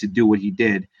decent and to do what he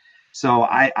did. So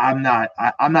I'm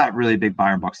not really a big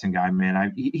Byron Buxton guy,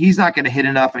 man. He's not going to hit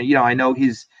enough. And, I know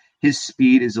his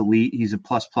speed is elite. He's a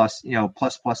plus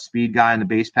speed guy on the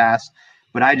base pass,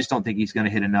 but I just don't think he's going to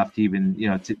hit enough to even,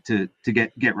 to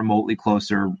get remotely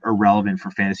closer or relevant for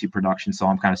fantasy production. So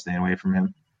I'm kind of staying away from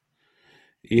him.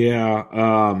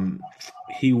 Yeah.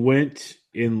 He went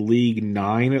in League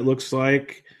 9, it looks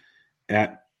like,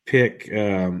 at pick.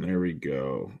 There we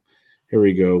go. Here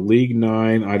we go. League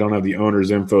 9. I don't have the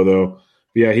owner's info, though.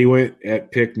 But yeah, he went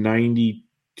at pick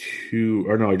 92.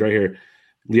 Or no, he's right here.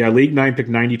 Yeah, League 9, pick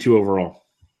 92 overall.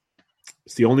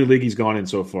 It's the only league he's gone in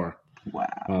so far.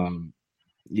 Wow.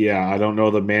 Yeah, I don't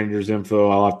know the manager's info.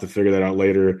 I'll have to figure that out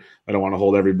later. I don't want to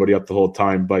hold everybody up the whole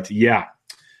time. But, yeah,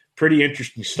 pretty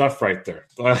interesting stuff right there.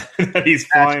 He's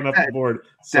flying up the board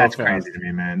so that's fast. Crazy to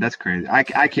me, man. That's crazy. I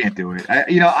can't do it.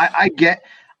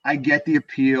 I get the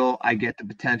appeal, I get the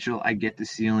potential, I get the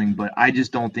ceiling, but I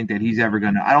just don't think that he's ever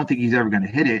gonna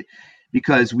hit it,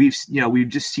 because we've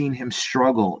just seen him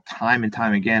struggle time and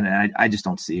time again, and I just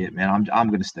don't see it, man. I'm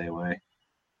gonna stay away.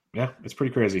 Yeah, it's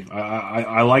pretty crazy.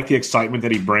 I like the excitement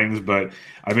that he brings, but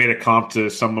I made a comp to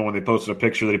someone when they posted a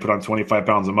picture that he put on 25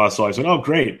 pounds of muscle. I said, "Oh,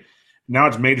 great. Now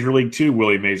it's Major League 2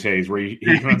 Willie Mays Hayes, where he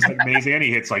runs like Mays and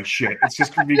he hits like shit. It's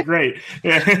just going to be great."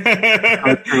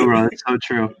 So true, bro. It's so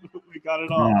true. We got it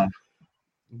all. Yeah.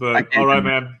 But, all right,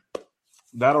 man.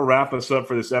 That'll wrap us up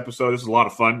for this episode. This is a lot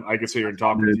of fun. I can sit here and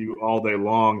talk with you all day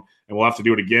long, and we'll have to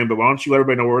do it again. But why don't you let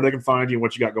everybody know where they can find you and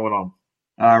what you got going on?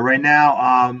 Right now,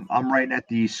 I'm writing at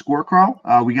the Score Crawl.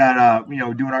 We got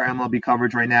doing our MLB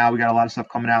coverage right now. We got a lot of stuff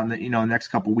coming out in the next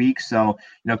couple weeks, so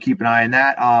keep an eye on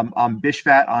that. I'm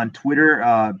Bishfat on Twitter,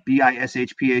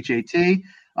 BISHPHAT.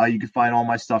 You can find all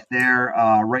my stuff there.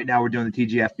 Right now, we're doing the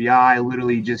TGFBI.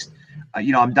 Literally just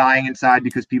I'm dying inside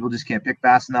because people just can't pick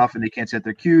fast enough and they can't set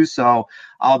their cues. So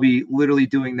I'll be literally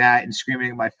doing that and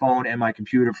screaming at my phone and my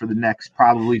computer for the next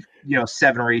probably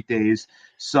 7 or 8 days.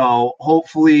 So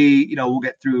hopefully, we'll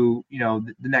get through,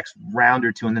 the next round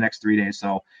or two in the next 3 days.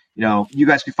 So, you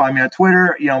guys can find me on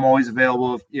Twitter. I'm always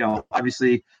available.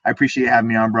 Obviously, I appreciate having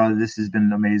me on, brother. This has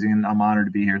been amazing, and I'm honored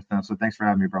to be here. So thanks for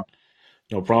having me, bro.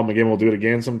 No problem. Again, we'll do it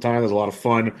again sometime. There's a lot of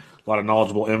fun, a lot of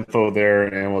knowledgeable info there,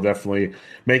 and we'll definitely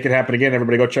make it happen again.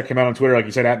 Everybody go check him out on Twitter. Like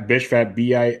you said, at Bishfat,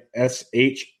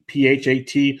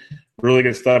 BISHPHAT. Really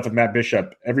good stuff with Matt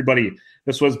Bishop. Everybody,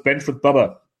 this was Bench with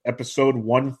Bubba, episode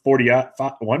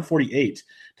 148,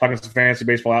 talking some fantasy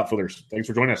baseball outfielders. Thanks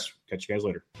for joining us. Catch you guys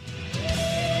later.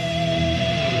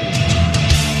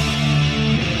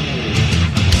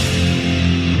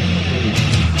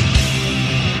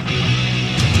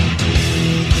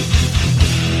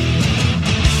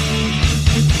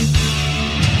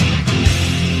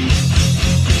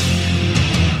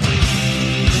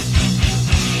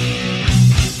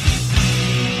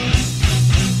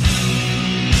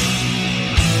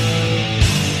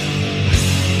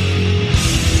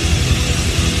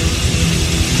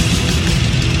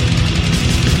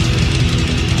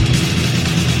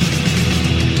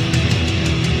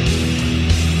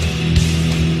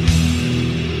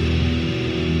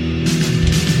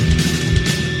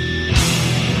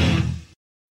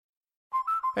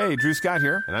 Hey, Drew Scott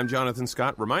here, and I'm Jonathan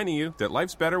Scott, reminding you that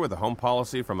life's better with a home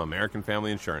policy from American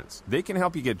Family Insurance. They can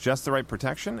help you get just the right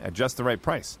protection at just the right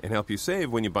price and help you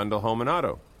save when you bundle home and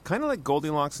auto. Kind of like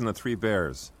Goldilocks and the Three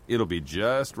Bears. It'll be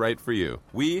just right for you.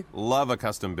 We love a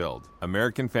custom build.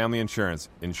 American Family Insurance.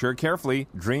 Insure carefully,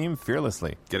 dream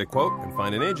fearlessly. Get a quote and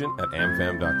find an agent at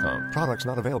amfam.com. Products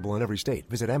not available in every state.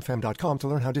 Visit amfam.com to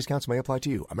learn how discounts may apply to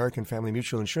you. American Family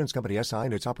Mutual Insurance Company, SI,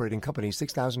 and its operating company,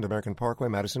 6000 American Parkway,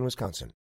 Madison, Wisconsin.